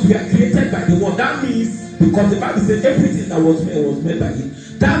creations were created by the word, that means, because the Bible says everything that was made by him,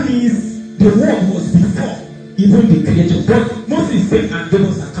 that means the word was before even the creation. But Moses said and gave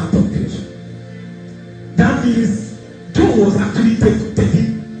us account of creation. That means John was actually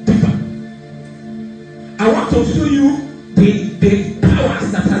taking deeper. I want to show you the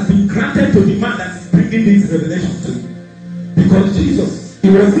powers that has been granted to the man that is bringing this revelation to. Because Jesus,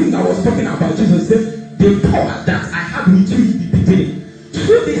 it was him that was talking about. Jesus said, the power that I had with you in the beginning.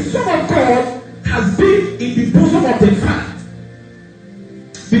 So the Son of God has been in the bosom of the Father.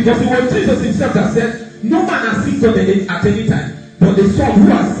 Because it was Jesus himself that said, no man has seen God at any time, but the Son who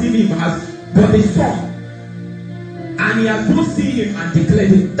has seen him but the Son. And he has both seen him and declared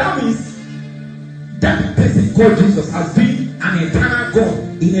him. That means that person called Jesus has been an eternal God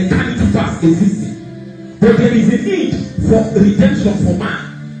in eternity past existing. But there is a need for redemption for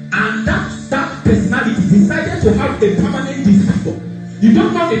man. And that personality decided to have a permanent disciple. You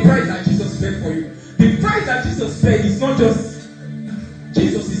don't know the price that Jesus paid for you. The price that Jesus paid is not just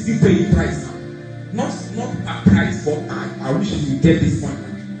Jesus is still paying price now. Not a price, but I wish you would get this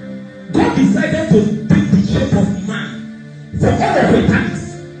one. God decided to take the shape of man for all of eternity.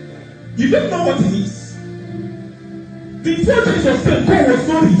 You don't know what it is. Before Jesus came, God was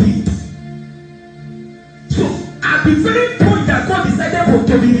not revealed. So at the very point that God decided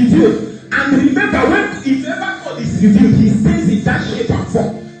to be revealed, and remember, when if ever God is revealed, he stays in that shape and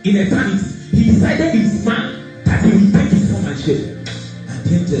form in eternity. He decided it's man that he will take his form and shape. And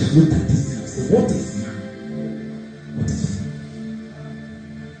then just look at this thing and say, what is man? What is man?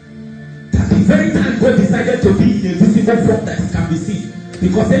 At the very time God decided to be in a visible form that can be seen,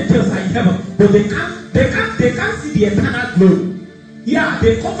 because angels are in heaven, but they can't see the eternal glory. Yeah,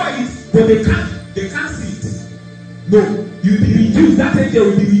 they cover it, but they can't see it. No, you'll be reduced. That angel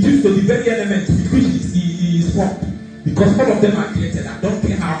will be reduced to the very element with which he is formed. Because all of them are created. I don't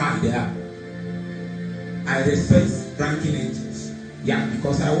care how high they are. I respect ranking angels. Yeah,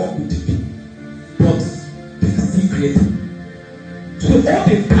 because I work with people. But they are still created. So all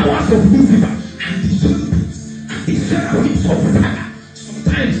the powers of Lucifer and the serpents and the seraphims of fire,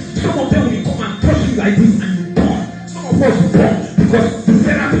 sometimes some of them will come and touch you like this and you burn. Some of us burn because the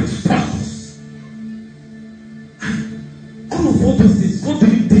seraphims touch us. And all of all those things, God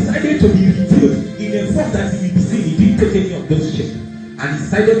decided to be revealed in a form that he will be seen. He didn't take any of those shapes. And he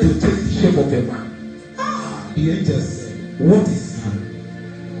decided to take the shape of a man. The angels said, what is man?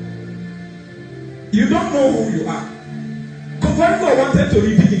 You don't know who you are. Because when God wanted to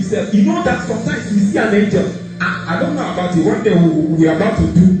reveal himself, you know that sometimes we see an angel. I don't know about you. One day we were about to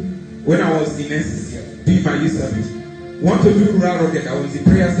do, when I was in NCC, doing my youth service, want to do rural rugged. I was in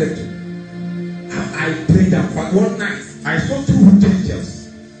prayer center. I prayed and one night I saw two angels.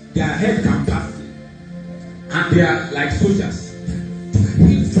 Their head can pass, and they are like soldiers.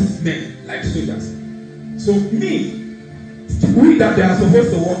 They are men like soldiers. So me, we that they are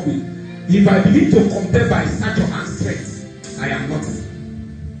supposed to work with, if I begin to compare by stature and strength, I am nothing.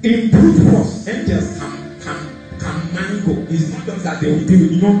 In brute force, angels can mango. It's not just that they will do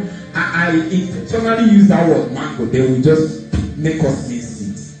it. You know, I intentionally use that word mango. They will just make us miss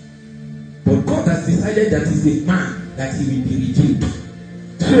it. But God has decided that he's a man that he will be revealed.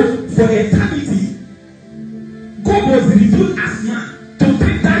 So for eternity, God was revealed as man to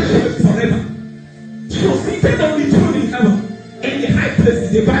take that shape forever. So seated on the throne in heaven, in the high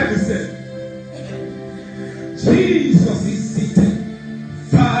places, the Bible says, Jesus is seated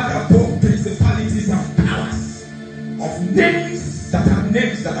far above principalities and powers, of names that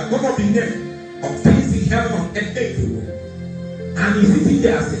are going to be named, of things in heaven and everywhere. And he's sitting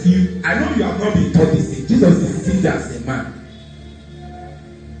there as you. I know you have not been taught this thing. Jesus is sitting there as a man.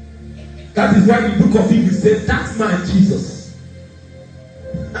 That is why the book of Hebrews says that man Jesus.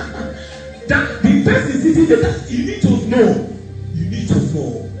 That the person sitting there, that you need to know. You need to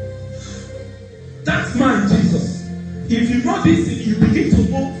know. That man Jesus. If you know this thing, you begin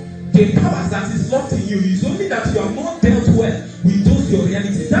to know the powers that is locked in you. It's only that you have not dealt well with those your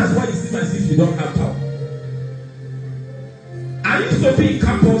realities. That's why it seems as if you don't have power. I used to be in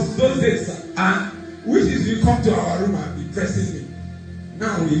campus those days, and witches will come to our room and be pressing me.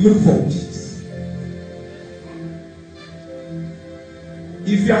 Now we look for witches.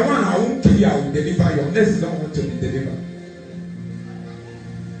 If you are one, I won't kill you, I will deliver you unless you don't want to be delivered.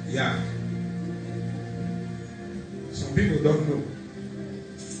 Yeah. Some people don't know.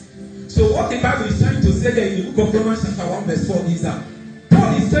 So what the Bible is trying to say there in the book of Romans chapter 1 verse 4 is that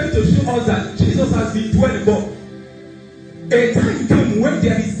Paul is trying to show us that Jesus has been dwelling, but a time came when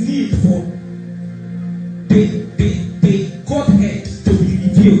there is need for the Godhead to be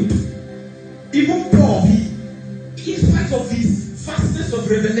revealed. Even Paul, in spite of his fastness of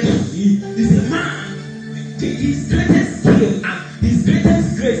revelation, he is a man. His greatest skill and his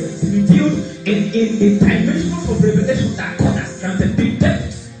greatest grace is revealed in the dimensions of revelation that God has granted. The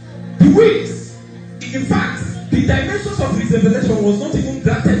depth, the width. In fact, the dimensions of his revelation was not even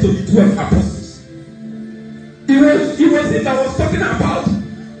granted to the 12 apostles. It was him that was talking about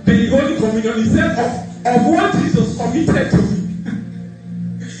the Holy Communion. He said of what Jesus committed to me.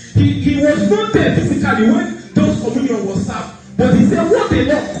 he was not there physically when those communion was served, but he said what the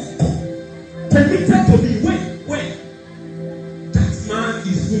Lord committed to me. When that man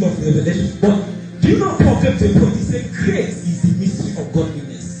is full of revelation. But do you know Paul came to a point? He said, great is the mystery of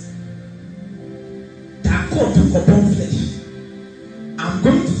godliness. That God took upon flesh.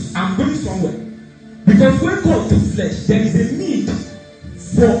 I'm going somewhere. Because when God took flesh, there is a need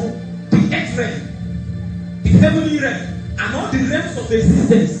for the earth realm, the heavenly realm, and all the realms of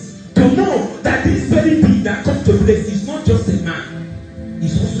existence to know that this very thing that comes to place is not just a man,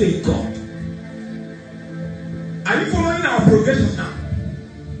 it's also a God. Are you following our progression now?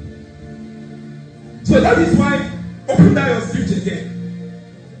 So that is why, open down your scripture again.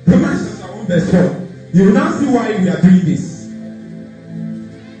 Romans chapter 1 verse 4. You will now see why we are doing this.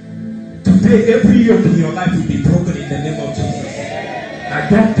 Today, every yoke in your life will be broken in the name of Jesus. I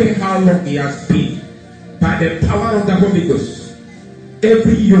don't care how long it has been. By the power of the Holy Ghost,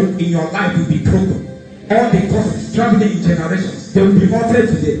 every yoke in your life will be broken. All the causes traveling in generations, they will be altered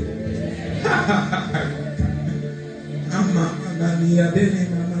today.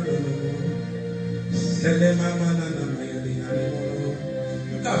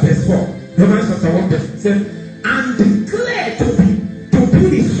 Look at verse 4. Romans chapter 1 verse 7. And declare to be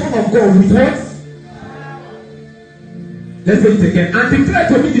the Son of God with what? Let's say it again. And declare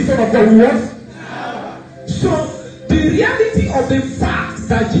to be the Son of God with what? So reality of the fact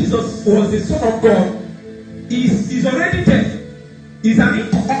that Jesus was the Son of God is already there. It's an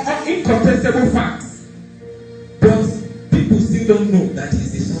incontestable fact. But people still don't know that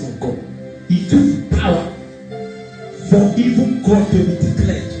he's the Son of God. He took power for even God to be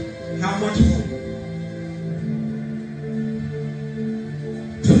declared. How much more?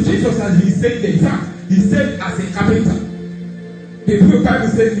 So Jesus has been saying, in fact, he said as a carpenter. The Bible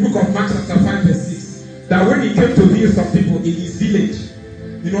says in the book of Mark chapter 5 verse 6 that when he came to heal some people in his village,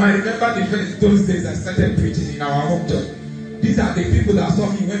 you know, I remember those days I started preaching in our home church. These are the people that saw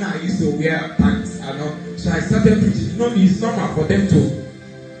me when I used to wear pants, you know. So I started preaching. You know, it's normal for them to,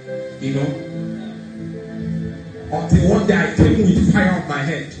 you know, until one day I came with fire on my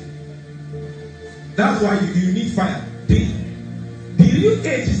head. That's why you need fire. The real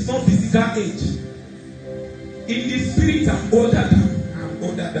age is not physical age. In the spirit, I'm older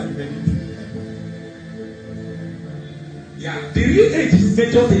than many people. Yeah, the real age is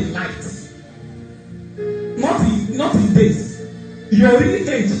measured in light, not in days. Your real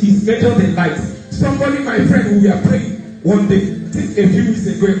age is measured in light. Somebody, my friend, who we are praying one day, a few weeks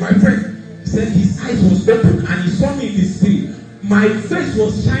ago, my friend said his eyes was open and he saw me in the spirit. My face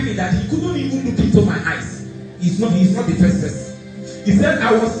was shining that he couldn't even look into my eyes. He's not the first person. He said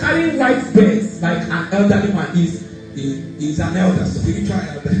I was carrying white beads like an elderly man. He's an elder, spiritual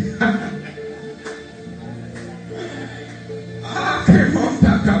elder.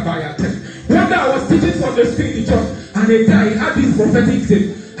 One day I was teaching Sunday school in the church, and a guy had this prophetic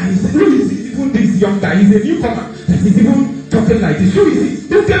thing, and he said, "Who is it? Even this young guy, he's a newcomer that is even talking like this. Who is it?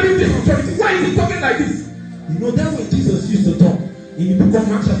 Who gave him this authority? Why is he talking like this?" You know, that way Jesus used to talk in the book of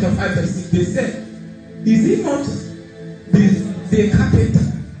Mark chapter 5 verse 6. They said, "Is he not the carpenter?"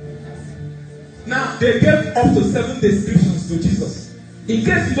 Now they gave up to 7 descriptions to Jesus. In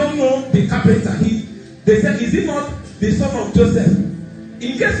case you don't know the carpenter, they said, "Is he not the son of Joseph?"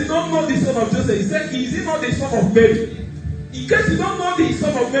 In case you don't know the son of Joseph, he said, "Is he not the son of Mary?" In case you don't know the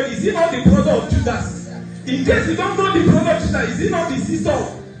son of Mary, is he not the brother of Judas? In case you don't know the brother of Judas, is he not the sister of?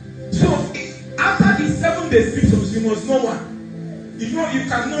 So after the 7 descriptions, you must know one. You know, you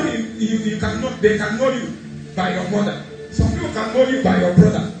can know him. You can know. They can know you by your mother. Some people can know you by your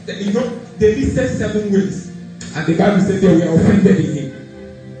brother. You know, they listed 7 ways, and the Bible said they were offended in him.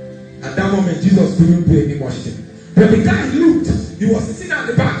 At that moment, Jesus couldn't do any more shit. But the guy looked. He was sitting at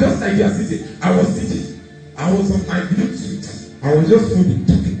the back, just like you are sitting. I was sitting. I was on my Bluetooth. I was just moving,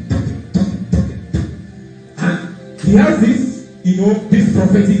 talking. And he has this, you know, this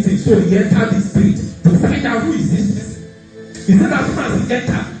prophetic thing. So he entered the spirit to find out who is this person. He said as soon as he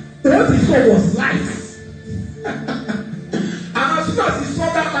entered, all he saw was light. And as soon as he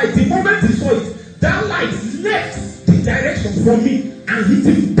saw that light, the moment he saw it, that light left the direction from me and hit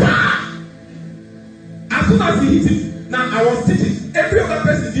him back. As soon as he hit him, now I was teaching. Every other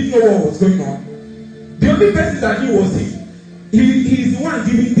person didn't know what was going on. The only person that knew was him. He's the one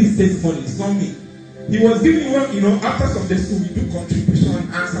giving this testimony. It's not me. He was giving one, you know, after Sunday school, we do contribution,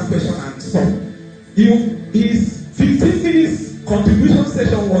 answer question, and stuff. His 15 minutes contribution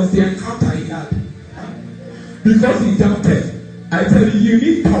session was the encounter he had. Because he doubted. I tell you, you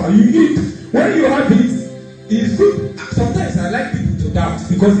need power. You need, when you have it, it's good. Sometimes I like people to doubt,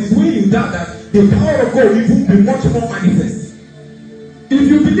 because it's when you doubt that the power of God will even be much more manifest. If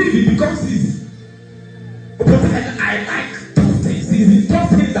you believe, it becomes easy. But I like tough things. It's the tough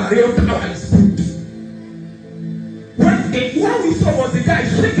things that real power is put. What we saw was the guy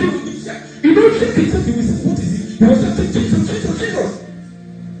shaking with himself. You don't shake it, so he will say, "What is it?" He was saying, "Jesus, Jesus, Jesus."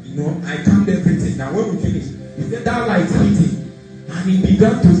 You know, I calmed everything. Now when we finished, he said that light hit him, and he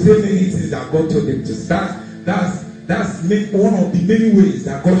began to say many things that God told him to. That's one of the many ways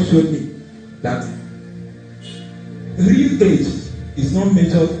that God showed me that real age is not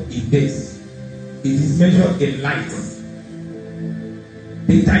measured in days. It is measured in light.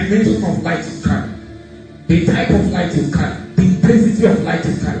 The dimension of light you carry, the type of light you carry, the intensity of light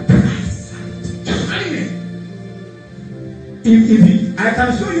you carry. If I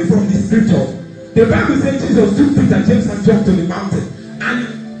can show you from the scripture, the Bible says Jesus took Peter, James, and John to the mountain, and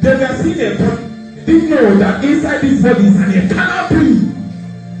they were seeing a body. They didn't know that inside this body is an eternal being.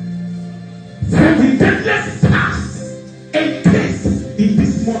 From the deathless past, encased in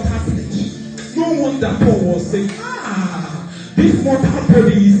this mortal flesh. No wonder Paul was saying, this mortal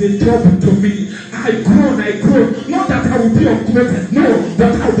body is a trouble to me. I groan. Not that I will be unclothed, no,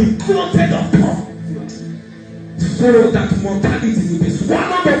 but I will be clothed of God. So that mortality will be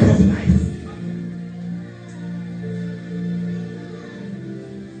swallowed up of life.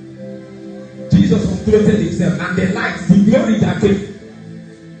 Jesus unclothed himself, and the light, the glory that came.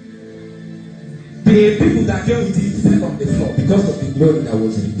 The people that came with it fell on the floor because of the glory that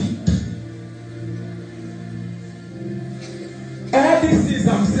was revealed. All these things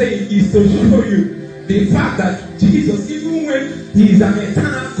I'm saying is to show you the fact that Jesus, even when he is an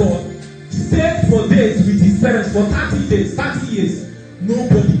eternal God, stayed for days with his parents for 30 days, 30 years.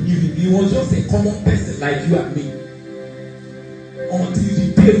 Nobody knew him. He was just a common person like you and me. Until the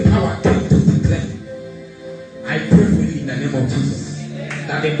day power came to declare. I pray for you in the name of Jesus,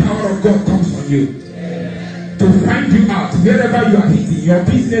 that the power of God comes on you to find you out wherever you are hitting. Your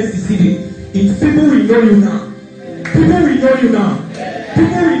business is hitting. It's people will know you now. People will know you now.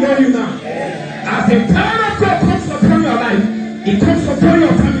 People will know you now. As the power of God comes upon your life, it comes upon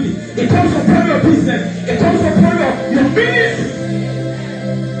your family, it comes upon your business, it comes upon your ministry.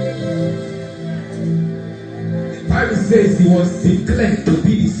 The Bible says he was declared to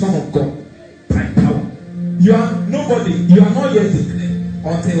be the Son of God by power. You are nobody, you are not yet declared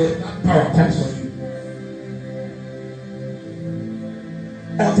until that power comes on you.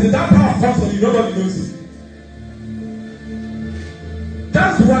 Until that power comes on you, nobody knows you.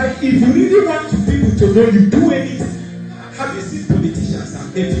 That's why if you really want people to know you, do anything. Have you seen politicians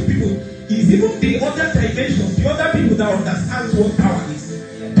and every people? Is even the other dimension, the other people that understand what power is.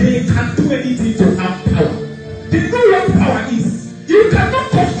 They can do anything to have power. They know what power is. You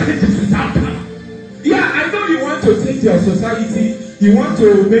cannot concentrate it without power. Yeah, I know you want to take your society, you want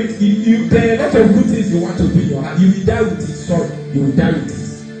to make there are a lot of good things you want to do in your heart. You will die with it, sorry. You will die with it.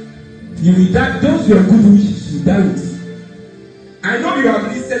 You will die, those your good wishes, you will die with it. I know you have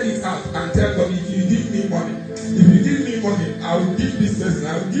listed it out and tell God, if you give me money, I will give this person,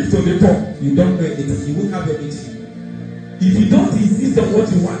 I will give to the poor. You don't know anything, you won't have anything. If you don't insist on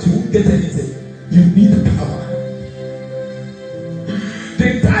what you want, you won't get anything. You need power. The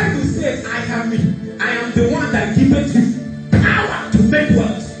Bible says, I am the one that giveth you power to make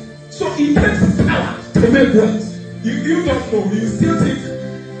wealth. So it takes power to make wealth. You don't know, you still think,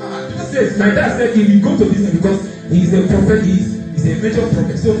 just says, my dad said he will go to business because he's a prophet, he's a major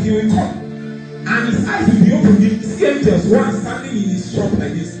prophet, so he will come. And his eyes will be open. He see angels, one standing in his shop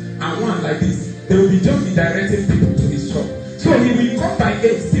like this, and one like this. They will be just be directing people to his shop. So he will come by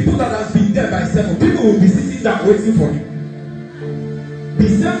 8. People that have been there by 7, people will be sitting there waiting for him. The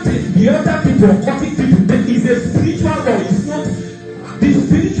same thing, the other people, cutting people, that is a spiritual law. It's not, the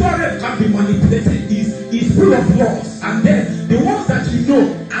spiritual realm can be manipulated. It's full of laws. And then the ones that you know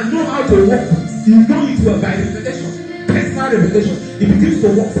and know how to work with, you know it well by revelation, personal revelation, it begins to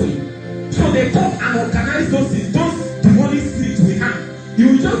work for you. So they come and organize those things, those demonic spirits we have. You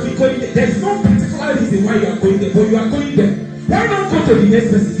will just be going there. There is no particular reason why you are going there, but you are going there. Why not go to the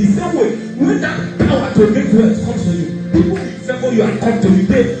next person? The same way, when that power to make wealth comes to you, people will favor you and come to you.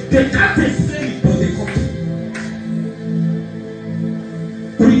 They can't explain it, but they come to you.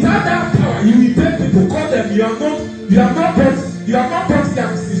 Without that power, you will beg people, call them. You have not bought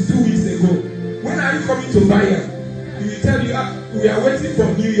them since 2 weeks ago. When are you coming to buy them? He will tell you, we are waiting for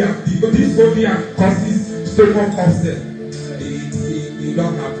New Year. This old year causes stomach upset. You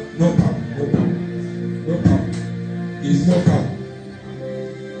don't have no power. It's no power.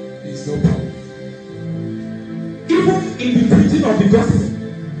 Even in the preaching of the gospel,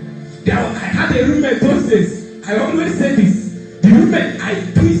 I had a roommate those days. I always say this. The roommate, I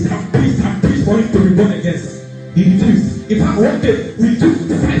preached for him to be born again. He refused. In fact, one day we took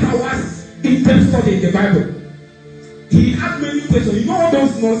 5 hours in-depth study in the Bible. He had many questions. You know all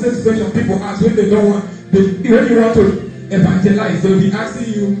those nonsense questions people ask when they don't want, when you want to evangelize, they'll be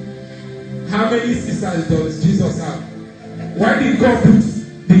asking you, how many sisters does Jesus have? Why did God put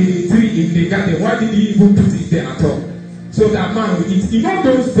the tree in the garden? Why did he even put it there at all? So that man will eat. You know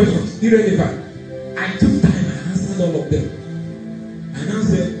those questions, irrelevant. I took time and answered all of them. And I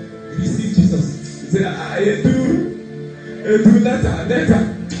said, receive Jesus. He said, I do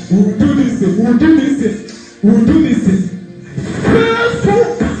later. We will do this thing. We will do this thing. Pray for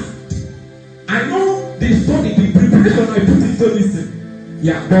God. I know the study, the preparation I put into this thing.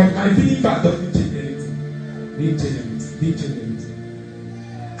 Yeah, but my feeling back doesn't change anything. Didn't change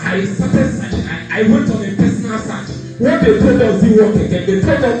anything. I started searching. I went on a personal search. What they told us didn't work again. They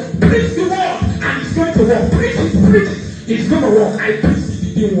told us, preach the word and it's going to work. Preach it. It's going to work. I preached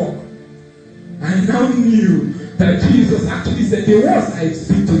it didn't work. I now knew that Jesus actually said, the words I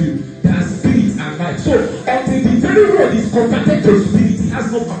speak to you, they are spirit and life. So until the very word is converted to spirit, it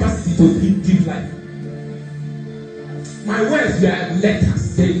has no capacity to give life. My words were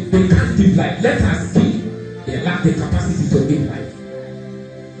letters. They can't give life. Letters give. They lack the capacity to give life.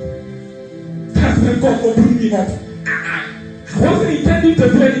 That's when God opened me up. I wasn't intending to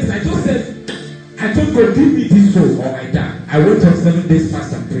do anything. I just said, I told God, give me this soul or I die. I went on 7 days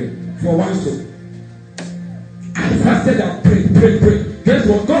fast and pray for one soul. said, "I pray. Guess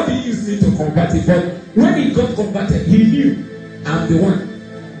what? God didn't use me to convert it, but when he got converted, he knew I'm the one.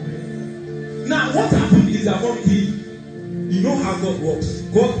 Now, what happened is that you know how God works.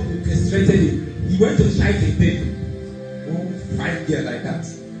 God orchestrated him. He went to shine a baby, one fine girl like that.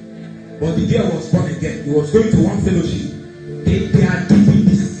 But the girl was born again. He was going to one fellowship. They are giving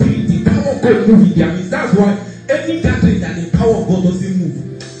the spirit, the power of God moving their midst. That's why any gathering that the power of God doesn't move,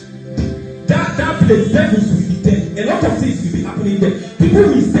 that place, devils will be there. A lot of things will be happening there. People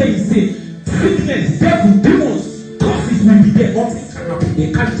will say, sickness, devil, demons, causes will be there. Nothing can happen.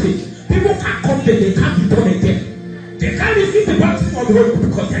 They can't change. People can come there. They can't be born again. They can't receive the baptism of the Holy Ghost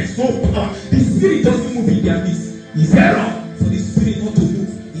because there is no power. The spirit doesn't move in their midst. It's error for the spirit not to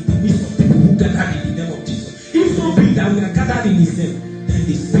move in the midst of people who gathered in the name of Jesus. If so be that we are gathered in his name, then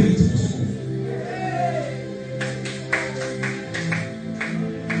the spirit must move.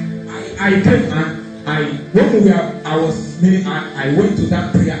 I came and I went to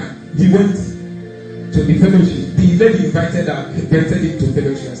that prayer and he went to the fellowship. The lady invited him to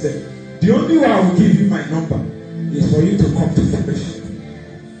fellowship and said, "The only way I will give you my number is for you to come to fellowship."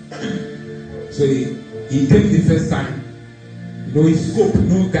 So he came the first time. You know, his scope,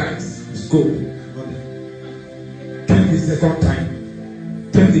 no guys, scope. Came the second time.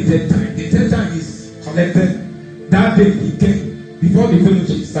 Came the third time. The third time is collected. That day he came. Before the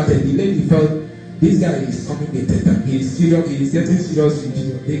fellowship started, the lady felt this guy is coming the third time. He is serious. He is getting serious with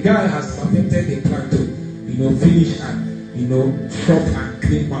Jesus. The guy has perfected the plan to, finish and, shop and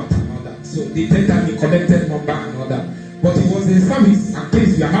clean out and all that. So the third time he collected number and all that. But it was a service and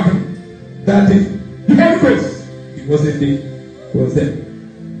things we are having that day. The Holy Ghost, it wasn't there. It was there.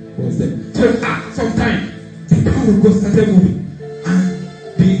 So at some time, the power of God started moving. And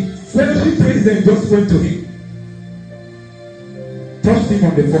the fellowship president just went to him. Touched him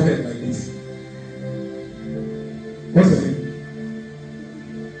on the forehead like this. What's the name?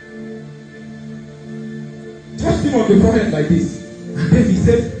 Touched him on the forehead like this. And then he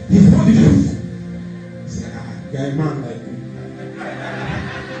said, "He's not the truth." He said, "Guy, man like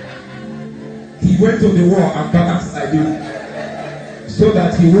you." He went to the wall and balanced like this so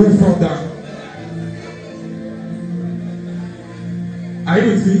that he won't fall down. Are you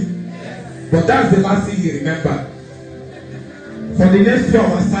with me? But that's the last thing he remembered. For the next 2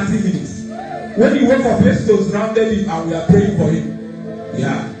 hours, 30 minutes. When he woke up, let's go surrounded him and we are praying for him.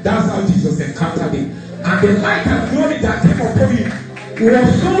 Yeah, that's how Jesus encountered him. And the light and glory that came upon him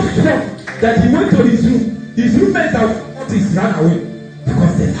was so strong that he went to his room. His roommates that noticed ran away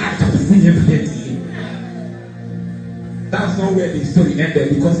because the light was still evident in him. That's not where the story ended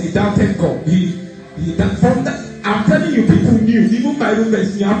because he doubted God. From that, I'm telling you, people knew, even my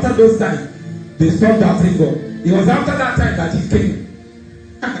roommates knew after those times, they stopped doubting God. It was after that time that he came.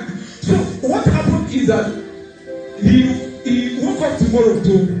 So what happened is that he woke up tomorrow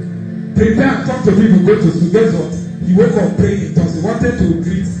to prepare and talk to people, go to school. Guess what? He woke up praying in tongues. He wanted to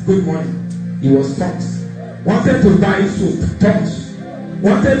greet good morning. He was tongues. Wanted to buy soap, tongues.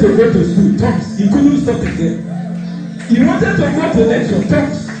 Wanted to go to school, tongues. He couldn't stop again. He wanted to go to lecture,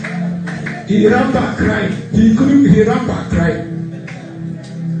 tongues. He ran back crying. He ran back crying.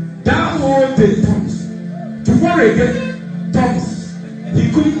 That whole day, tongues. Tomorrow again, tongues. He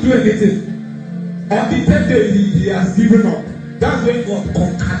couldn't do anything. On the 10th day, he has given up. That's when God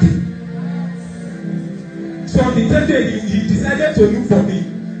conquered him. So on the 10th day, he decided to look for me.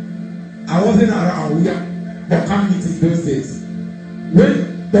 I wasn't around. We were come meeting those days.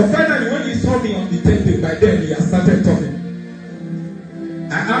 But finally, when he saw me on the 10th day, by then he has started talking.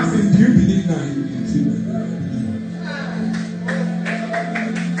 I asked him, "Do you believe now?" He believed.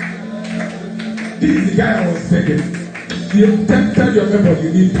 This is the guy I was begging. Tell your member you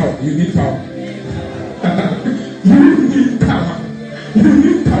need power. You need power. You need power. You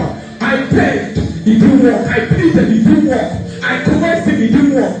need power. I prayed, it didn't work. I pleaded, it didn't work. I coerced him, it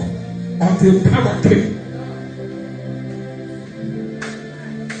didn't work. Until power came.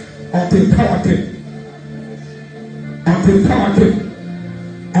 Until power came. Until power came.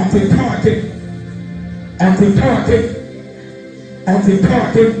 Until power came. Until power came. Until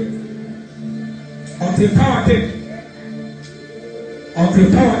power came. Until power came. Until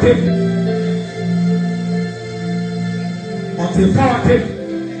power came. Until power came.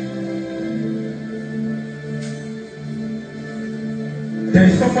 There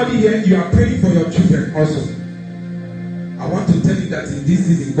is somebody here, you are praying for your children also. I want to tell you that in this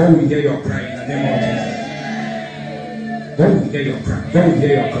season, God will hear your cry in the name of Jesus. God will hear your cry. God will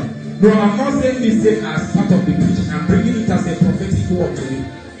hear your cry. No, I'm not saying this thing as part of the preaching. I'm bringing it as a prophetic word to you.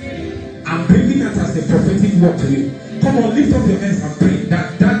 I'm bringing it as a prophetic word to you. Come on, lift up your hands and pray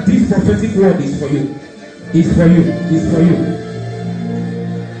that this prophetic word is for you. It's for you. It's for you.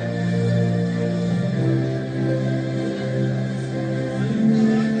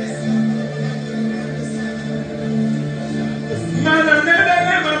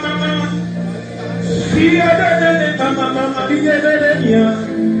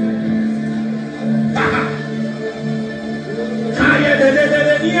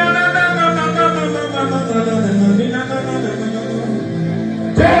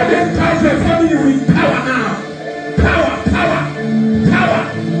 God empowers your family with power now. Power, power, power.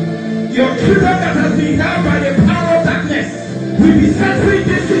 Your children that has been held by the power of darkness will be set free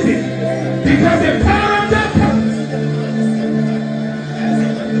this season because the power of darkness.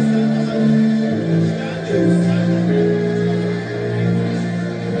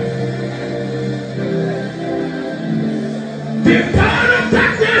 The power of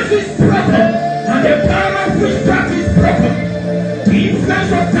darkness is broken, and the power of witchcraft is broken. The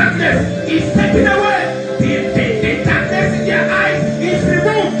influence of darkness is taken away. The darkness in their eyes is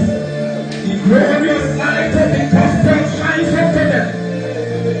removed. The glorious light of the gospel shines over them.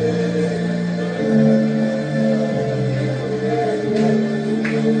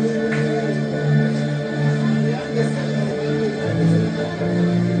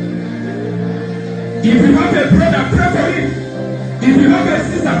 If you have a brother, pray for him. If you have a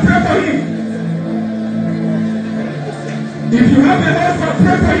sister, pray for him. If you have a husband,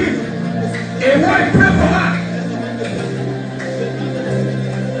 pray for him. A wife, pray for her.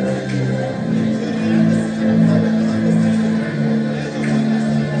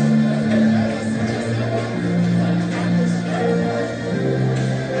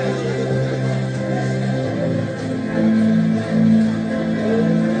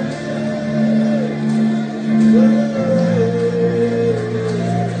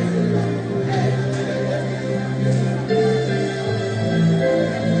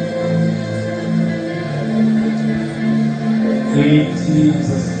 In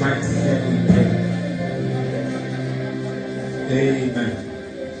Jesus' mighty name we pray. Amen.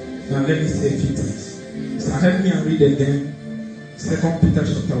 Now let me say a few things. So help me and read again 2 Peter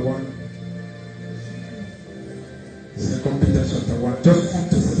chapter 1. 2 Peter chapter 1. Just come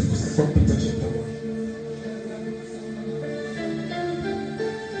to 2 Peter chapter 1.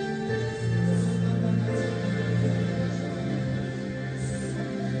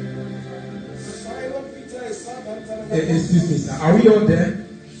 Excuse me, sir. Are we all there?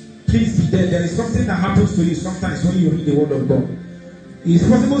 Please be there. There is something that happens to you sometimes when you read the word of God. It's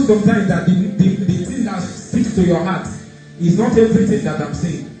possible sometimes that the thing that speaks to your heart is not everything that I'm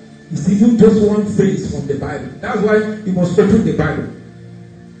saying. It's even just one phrase from the Bible. That's why you must open the Bible.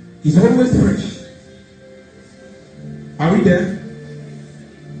 It's always fresh. Are we there?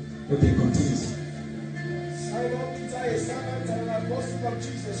 Okay, continue. Simon Peter, a servant and an apostle of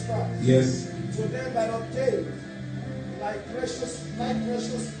Jesus Christ. Yes. To them that obtain like precious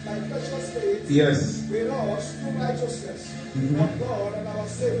faith. Yes. With us through righteousness of God and our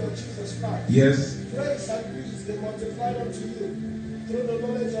Savior Jesus Christ. Yes. Grace and peace they multiplied unto you through the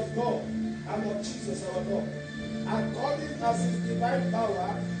knowledge of God and of Jesus our Lord, according as his divine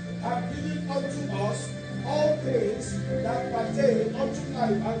power hath given unto us all things that pertain unto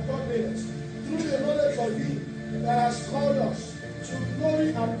life and godliness, through the knowledge of him that has called us to glory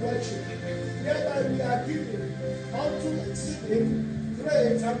and virtue, whereby we are given unto exceeding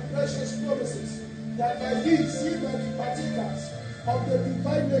great and precious promises, that by these ye may be partakers of the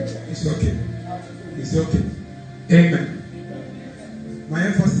divine nature. It's okay. It's okay. Amen. My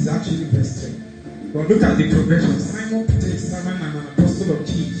emphasis is actually verse 3. But look at the progression. Simon Peter, a servant and an apostle of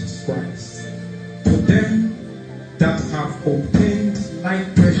Jesus Christ, to them that have obtained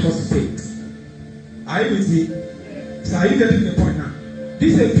like precious faith. Are you with me? So are you getting the point now?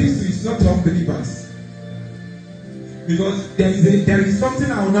 This epistle is not to unbelievers. Because there is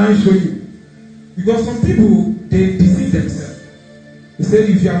something I will now show you. Because some people, they deceive themselves. They say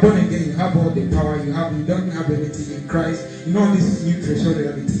if you are born again, you have all the power, you don't have anything in Christ. You know this new treasure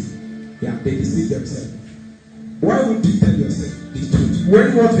reality. Yeah, they deceive themselves. Why would you tell yourself the truth?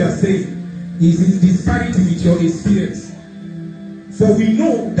 When what you are saying is in disparity with your experience. For we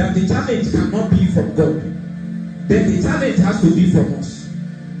know that the challenge cannot be from God. Then the challenge has to be from us.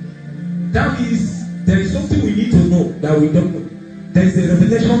 That means there is something we need to know that we don't know. There is a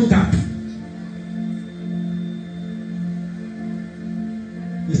revelation gap.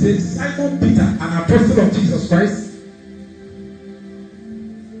 He says, Simon Peter, an apostle of Jesus Christ,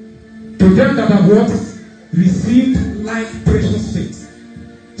 to them that have what? Received like precious faith.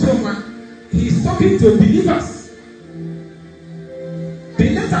 So he's talking to believers. The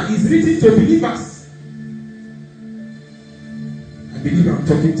letter is written to believers. I believe I'm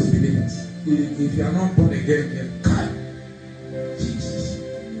talking to believers. if you are not born again, then God, Jesus.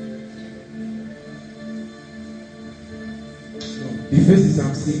 No, the faces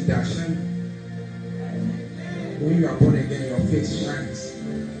I'm seeing, they are shining. When you are born again, your face shines.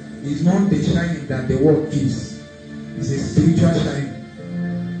 It's not the shining that the world gives. It's a spiritual shining.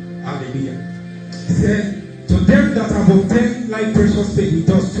 Hallelujah. He said, to them that have obtained like precious faith with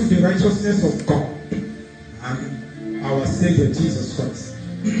us through the righteousness of God and our Savior Jesus Christ.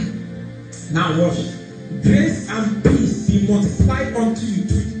 Now watch. Grace and peace be multiplied unto you.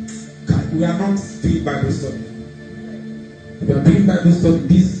 God, we are not doing Bible study. We are doing Bible study.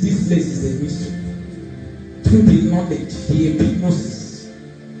 This place is a mystery. Through the knowledge, the epignosis.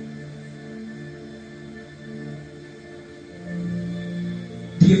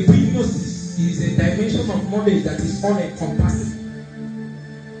 The epignosis is a dimension of knowledge that is all-encompassing.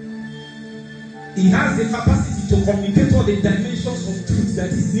 It has the capacity to communicate all the dimensions of truth that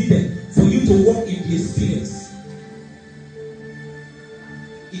is needed for you to walk in the experience.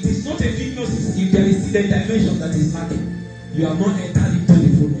 It is not a epignosis if there is still a dimension that is lacking. You have not entered into the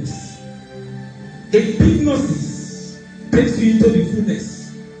fullness. Epignosis takes you into the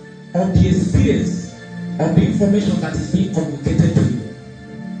fullness of the experience of the information that is being communicated to you.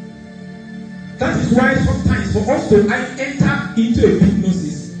 That is why sometimes for us to enter into a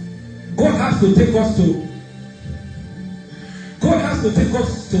hypnosis, God has to take us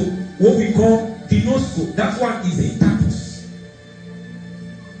to what we call dinosco. That one is a purpose.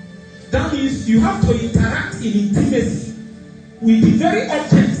 That means you have to interact in intimacy with the very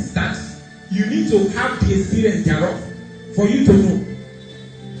objects that you need to have the experience thereof for you to know.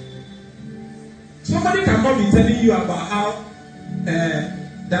 Somebody cannot be telling you about how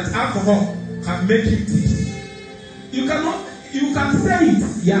that alcohol can make you tipsy. You can say it,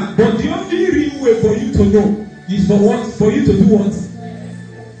 yeah, but the only real way for you to know is for what? For you to do what?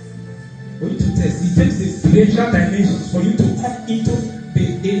 For you to test. It takes the spiritual dimensions for you to come into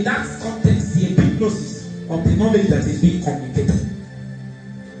in that context, the epignosis of the knowledge that is being communicated.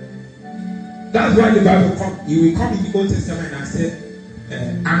 That's why the Bible comes. He will come in the Old Testament and say,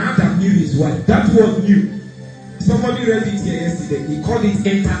 and Adam knew his wife. That word knew. Somebody read it here yesterday. He called it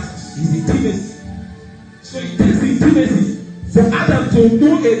entatus. It's intimacy. So it takes intimacy for Adam to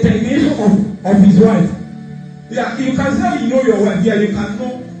know a dimension of his wife. Yeah, you can say you know your wife. Yeah, you can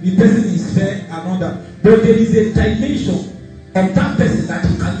know the person is fair and all that. But there is a dimension of that person that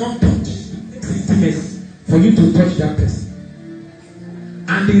you cannot touch. It takes intimacy for you to touch that person.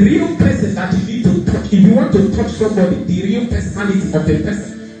 And the real person that you need to touch, if you want to touch somebody, the real personality of the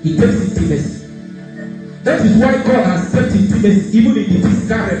person, it takes intimacy. That is why God has kept intimacy even in the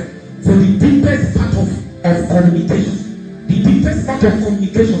physical realm for the deepest part of communication. The deepest part of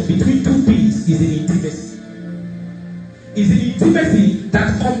communication between two beings is in intimacy. Is in intimacy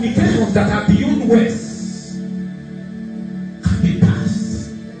that communications that are beyond words can be passed.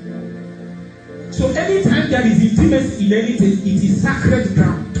 So anytime there is intimacy in anything, it is sacred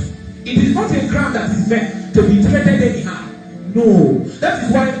ground. It is not a ground that is meant to be treated anyhow. No. That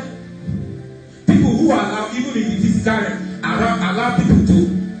is why people who allow, even in the physical realm, allow people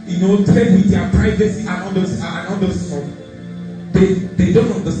to, trade with their privacy and all those stuff. They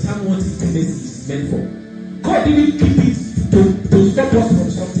don't understand what intimacy is meant for. God didn't keep it to stop us from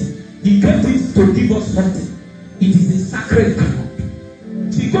something. He kept it to give us something. It is a sacred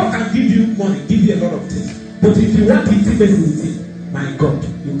ground. See, God can give you money, give you a lot of things. But if you want intimacy with Him, my God,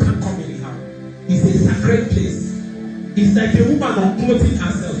 you can't come anyhow. It's a sacred place. It's like a woman unclothing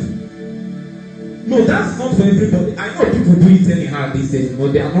herself. No, that's not for everybody. I know people do it anyhow these days. No,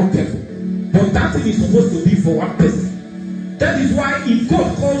 they are not careful. But that thing is supposed to be for one person. That is why if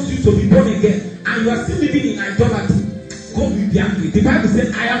God calls you to be born again and you are still living in idolatry, God will be angry. The Bible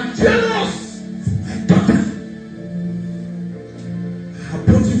says, I am jealous, my daughter. I have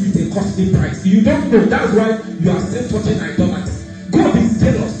bought you with a costly price. You don't know. That's why you are still touching idolatry. God is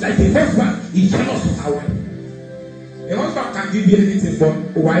jealous, like a husband is jealous of her wife. A husband can give you anything,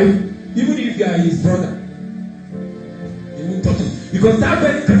 but wife, even if you are his brother, he won't touch it. Because that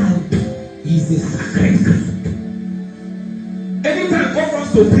very ground is a sacred ground. Anytime God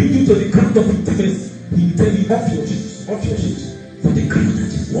wants to bring you to the ground of intimacy, He will tell you off your shoes. For the ground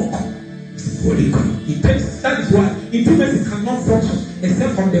that you walk on is holy ground. That is why intimacy cannot function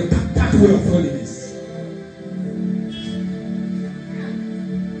except on the pathway of holiness.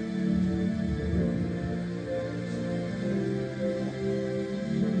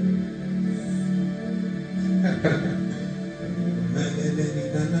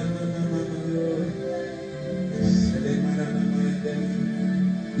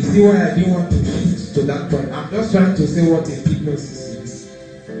 You see why I didn't want to shift to that point? I'm just trying to say what epignosis is.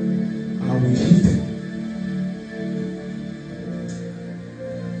 and we shifted.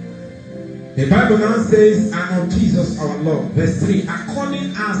 The Bible now says, and of Jesus our Lord, verse 3,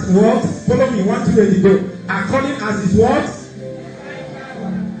 according as what? Follow me, 1, 2, ready, go. According as his what?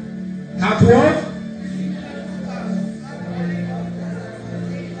 At what?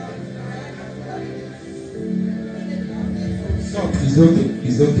 Stop. It's okay.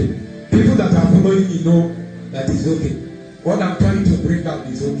 It's okay. People that are following me know that it's okay. What I'm trying to bring out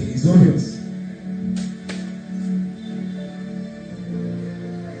is okay. It's obvious.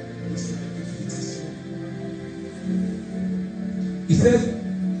 He said,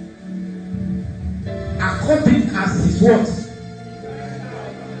 according as his words,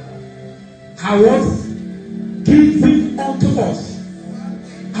 our words given unto us.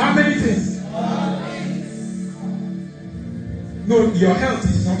 How many things? No, your health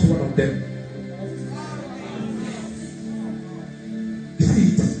is not one of them. You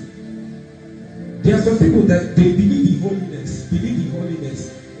see it? There are some people that they believe in holiness,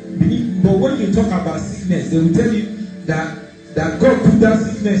 but when you talk about sickness, they will tell you that God put that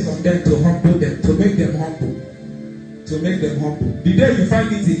sickness on them to humble them, to make them humble. To make them humble. The day you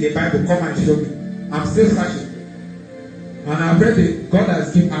find it in the Bible, come and show me. I'm still searching. And I've read it. God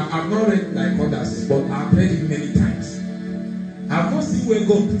has given. I've not read like others, but I've read it many times. I've not seen where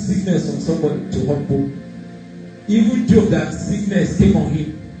God put sickness on somebody to humble. Even Job, that sickness came on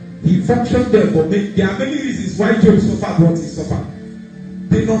him. He functioned there, but there are many reasons why Job suffered what he suffered.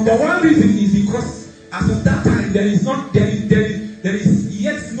 The number one reason is because as of that time there is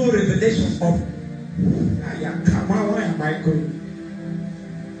yet no revelation of why am I going?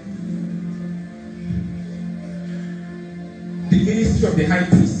 The ministry of the high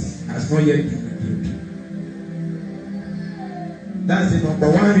priest has not yet been revealed. That's the number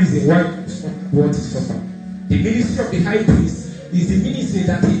one reason why what is suffered. The ministry of the high priest is the ministry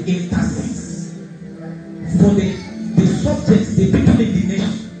that he intercedes for the subjects, the people in the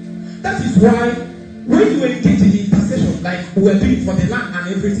nation. That is why when you engage in intercession, like we are doing for the land and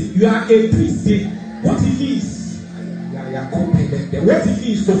everything, you are a priest. What it means, what it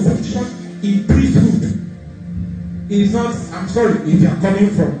means to function in priesthood is not. I'm sorry if you are coming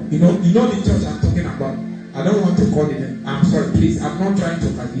from, you know the church I'm talking about. I don't want to call it name. I'm sorry, please. I'm not trying to.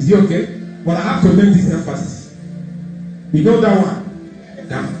 Is it okay? But I have to make this emphasis. You know that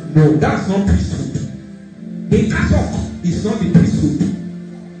one? No, that's not priesthood. The cassock is not the priesthood.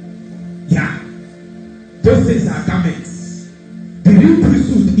 Yeah. Those things are garments. The real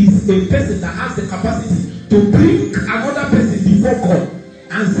priesthood is a person that has the capacity to bring another person before God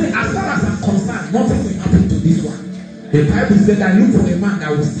and say, as far as I'm concerned, nothing will happen to this one. The Bible said that look for a man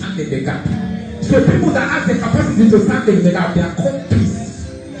that will stand in the gap. So people that have the capacity to stand in the gap, they are called priests.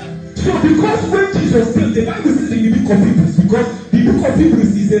 So because when Jesus came, the Bible says in the book of Hebrews, because the book of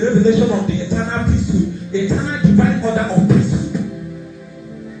Hebrews is a revelation of the eternal priesthood, the eternal divine order of priesthood.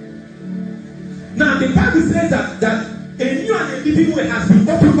 Now the Bible says that a new and a living way has been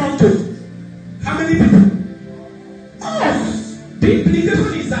opened unto how many people? Us. The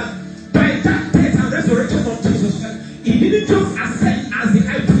implication is that by that death and resurrection of Jesus Christ, he didn't just ascend as the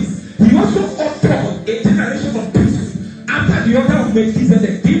high priest, he also uttered a generation of priests after the order of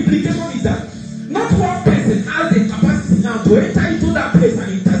Melchizedek. The implication is that not one person has the capacity now to enter into that place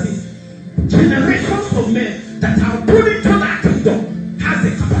and intercede. Generations of men that are born into that kingdom has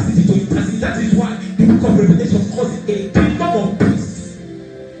the capacity to intercede. That is why the book of Revelation calls it a kingdom of priests.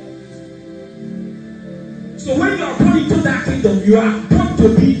 So when you are born into that kingdom, you are born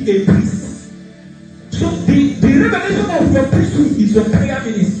to be a priest. So the revelation of your priesthood is your prayer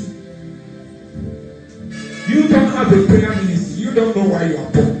ministry. You don't have a prayer ministry. You don't know why you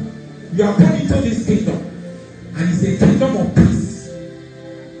are born. You are born into this kingdom. And it's a kingdom of priests.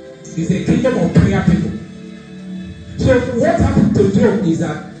 It's a kingdom of prayer people. So what happened to Job is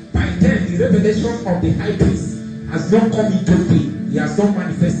that by then the revelation of the high priest has not come into being. He has not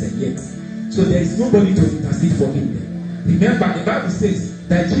manifested yet. So there is nobody to intercede for him. Remember, the Bible says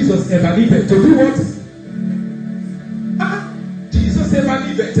that Jesus ever lived to do what? Jesus ever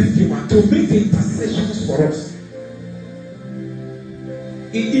lived, thank you, man, to make intercessions for us.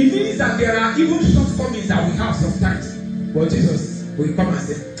 It means that there are even shortcomings that we have sometimes. But Jesus will come and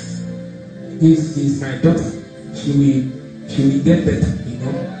say, is my daughter. She will get better,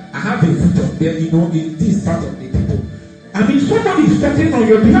 I have a foot up there, in this part of the people. I mean, somebody is talking on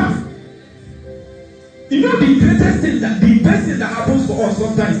your behalf. The greatest thing, the best thing that happens for us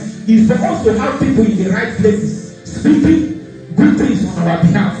sometimes is for us to have people in the right places speaking good things on our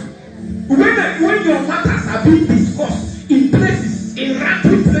behalf. When your matters are being discussed in places, in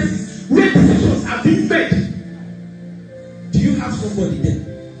rapid places, where decisions are being made, do you have somebody there?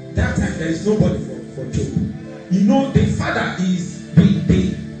 That time there is nobody for Job. You know, the Father is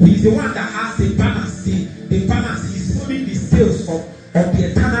he's the one that has the balance. The balance is holding the scales of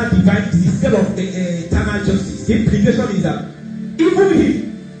the eternal divine, the scale of the eternal justice. The implication is that even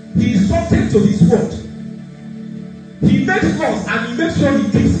he is subject to his word. He makes laws and he makes sure he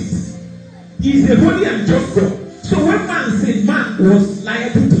keeps it. He is a holy and just God. So when man said man was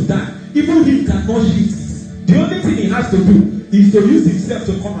liable to die, even he cannot shift it. The only thing he has to do is to use himself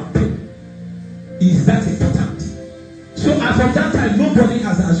to come and pray. Is that important? So as of that time, nobody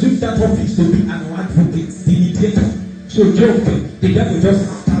has assumed that office to be an advocate, the mediator. So Job, the devil just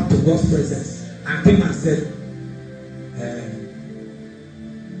stepped out to God's presence and came and said,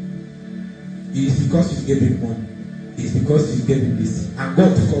 it's because you gave him money. It's because you gave him this. And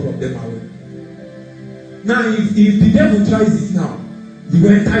God took all of them away. Now, if the devil tries it now, you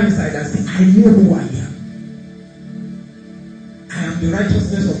will enter inside and say, I know who I am. I am the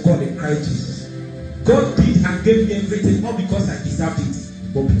righteousness of God in Christ Jesus. God did and gave me everything, not because I deserved it,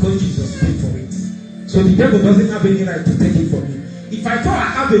 but because Jesus paid for it. So the devil doesn't have any right to take it from me. If I thought I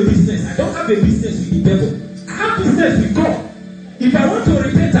have a business, I don't have a business with the devil. I have business with God. If I want to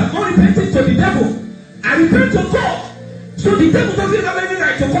repent, I'm not repenting to the devil. I repent to God. So the devil doesn't have any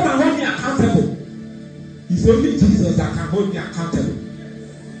right to come and hold me accountable. It's only Jesus that can hold me accountable.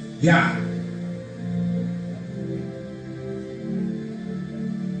 Yeah.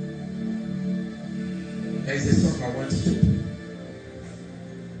 There's a song I want to do.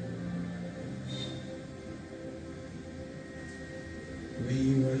 When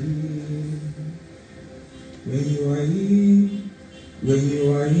you are here, when you are here, when you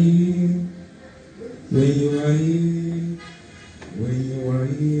are here, when you are here, when you are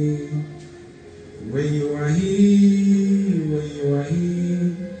here, when you are here, when you are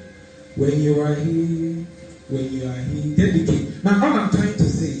here, when you are here, when you are here. Dedicate. Now all I'm trying to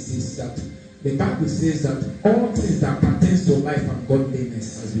say is that the Bible says that all things that pertains to life and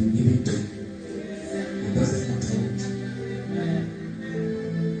godliness has been given to you. It doesn't matter what.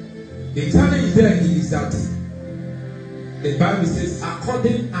 The challenge there is that the Bible says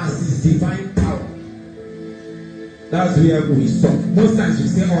according as his divine power. That's where we stop. Most times we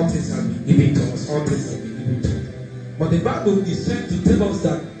say all things have been given to us. All things have been given to us. But the Bible is trying to tell us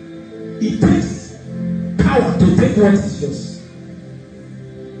that it takes power to take what is yours.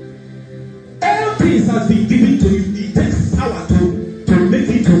 All things has been given to you. It takes power to make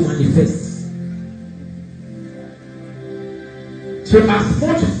it to manifest. So as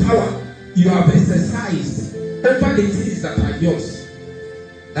much power you have exercised over the things that are yours,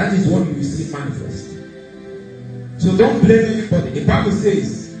 that is what you will see manifest. So don't blame anybody. The Bible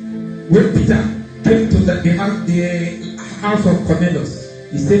says when Peter came to the house of Cornelius,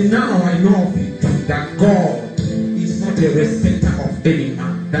 he said, now I know of it that God is not a respecter of any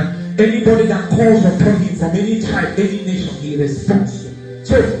man. That anybody that calls upon him from any tribe, any nation, he responds to.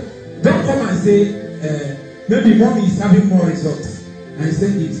 So don't come and say, maybe mommy is having more results. And he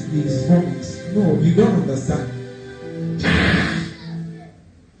said it's mommy. No, you don't understand.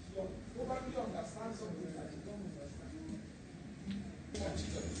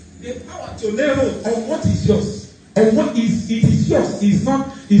 The power to lay hold on what is yours, on what is yours, is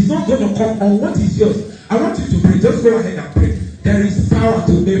not going to come on what is yours. I want you to pray. Just go ahead and pray. There is power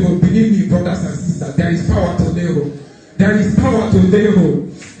to lay hold. Believe me, brothers and sisters. There is power to lay hold. There is power to lay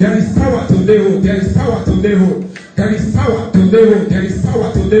hold. There is power to lay hold. There is power to lay hold. There is power to lay hold. There is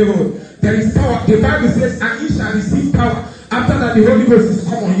power to lay hold. There is power. The Bible says, and ye shall receive power after that the Holy Ghost is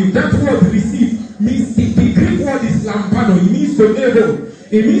come on you. That word receive means the Greek word is lampano. It means to lay hold.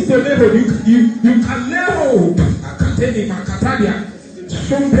 It means to lay hold. You can lay hold. Akateni makatalia.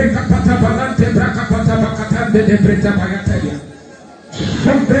 Sombre kapata balante brakapata bakatande de breta bayatalia.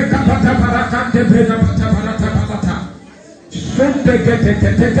 Sombre kapata barakante breta pata barata balata. Sombre gete.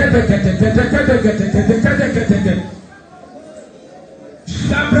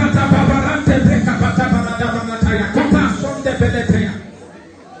 Sabrata babarante brakapata barata balataya. Kopa sombre beletea.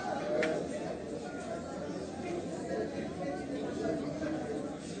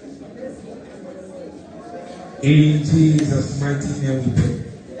 In Jesus' mighty name we pray.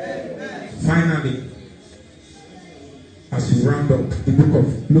 Finally, as we round up the book of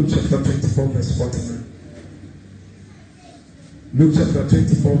Luke chapter 24 verse 49. Luke chapter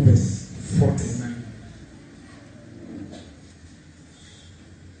 24 verse 49.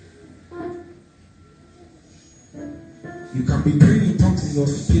 You can be praying in tongues in your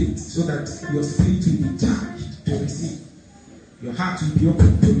spirit so that your spirit will be charged to receive. Your heart will be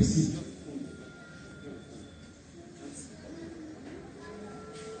open to receive.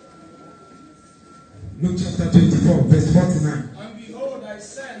 Luke chapter 24, verse 49. And behold, I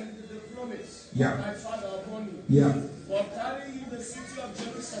send the Yeah. my father upon you. Yeah. But tarry ye the city of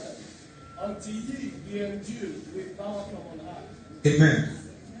Jerusalem until ye be endued with power from on high. Amen.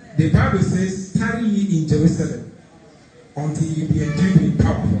 The Bible says, tarry ye in Jerusalem until you be endued with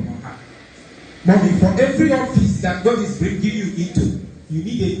power from on high. Mommy, for every office that God is bringing you into, you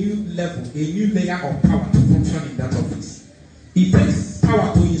need a new level, a new layer of power to function in that office. It takes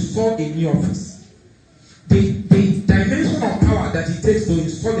power to install a new office. The dimension of power that it takes to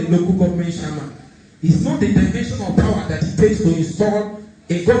install a local government chairman is not the dimension of power that it takes to install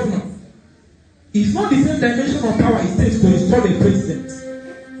a governor. It's not the same dimension of power it takes to install a president.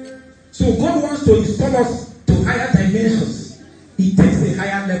 So God wants to install us to higher dimensions. It takes a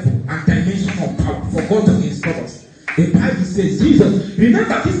higher level and dimension of power for God to install us. The Bible says, Jesus,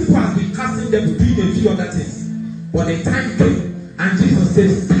 remember these people have been casting them doing a few other things. But the time came and Jesus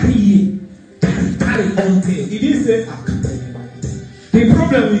says, carry until. He didn't say, I can't tell you about it. The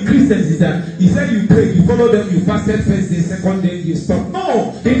problem with Christians is that he said you pray, you follow them, you fasted first day, second day, you stop.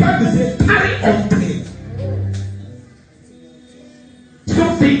 No, the Bible says, carry until.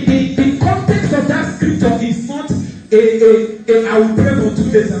 So the context of that scripture is not I will pray for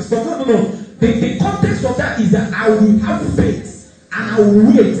 2 days and stop. No. The context of that is that I will have faith and I will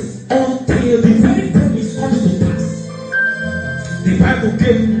wait until the very promise comes to pass. The Bible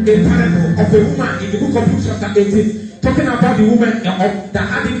gave a parable of a woman in the book of Luke chapter 18, talking about the woman that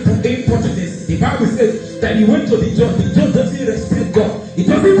had impotence. The Bible says that he went to the judge. The judge doesn't respect God. He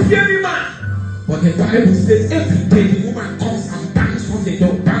doesn't fear any man. But the Bible says every day the woman comes and bangs on the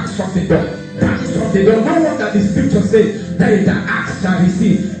door, bangs on the door, bangs on the door. No wonder the scripture says, they that ask shall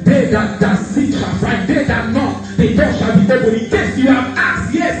receive, they that seek shall find, they that knock, the door shall be opened. In case you have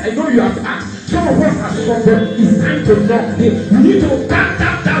asked, yes, I know you have asked. Some of us are struggled. It's time to knock. You need to back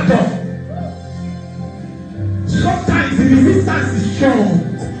down that door. Sometimes the resistance is strong,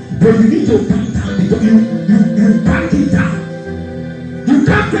 but you need to back down the door. You back it down. You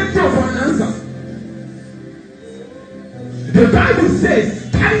can't take no for an answer. The Bible says,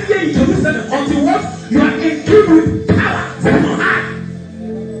 carry ye in Jerusalem until what? You are endued with power from on high.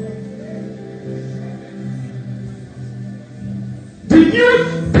 The new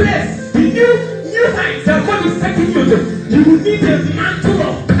place, the new heights that God is taking you to, you will need a mantle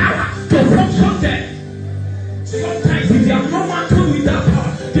of power to function there. Sometimes if you have no mantle with that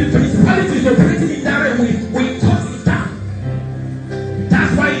power, the principalities operating in that realm will cut it down.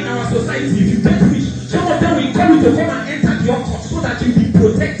 That's why in our society, if you get rich, some of them will call you to come and enter your court so that you be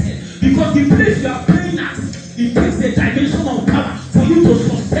protected. Because the place you are praying at, it takes a dimension of power for you to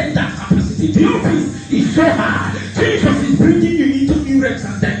sustain that capacity. The office is so hard. Jesus is bringing you into new realms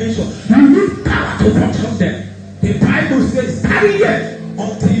and dimensions. You need power to function there. The Bible says, carry ye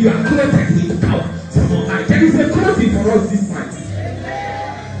until you are clothed with power from on high. There is a clothing for us this night.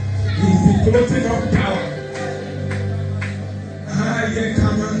 It is the clothing of power.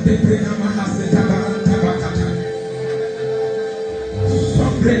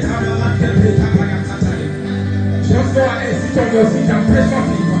 Just go ahead, sit on your feet and pray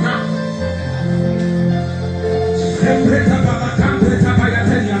softly for now.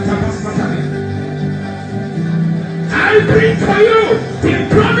 I bring for you the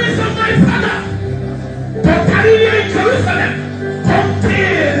promise of my Father to carry you in Jerusalem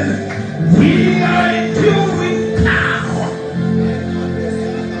until we are endued with power.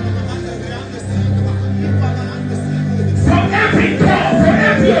 For every door, for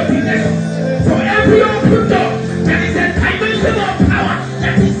every ordination, for every open door, there is a dimension of power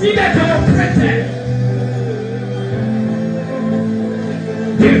that is needed to operate there.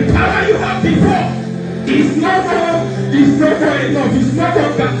 The power you have before is no more enough. It's no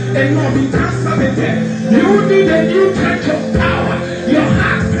longer enough. It can't serve it there. You need a new touch of power. Your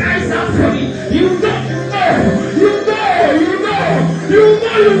heart cries out for it. You know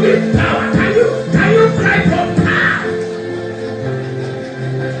you need power. Can you cry for power?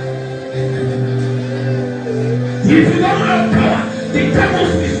 If you don't have power, the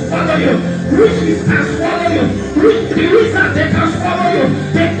devils will swallow you. Riches can swallow you. The reason they can swallow you,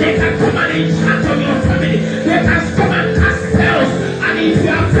 they can come and enchant on your family. They can come and cast spells. And if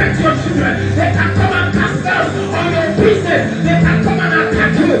you affect your children, they can come and cast spells on your business. They can come and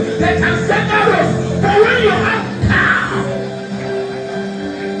attack you. They can send arrows. But when you have power,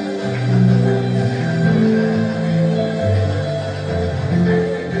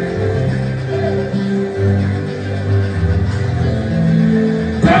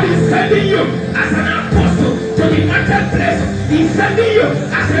 God is sending you as an apostle to the marketplace. He's sending you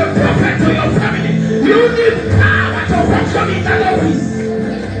as a prophet to your family. You need power to function in that office.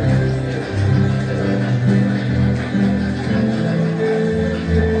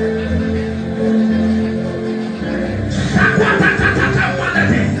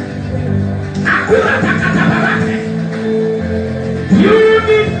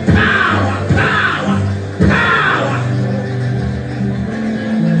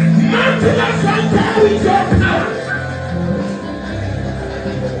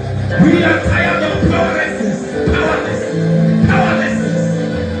 We are tired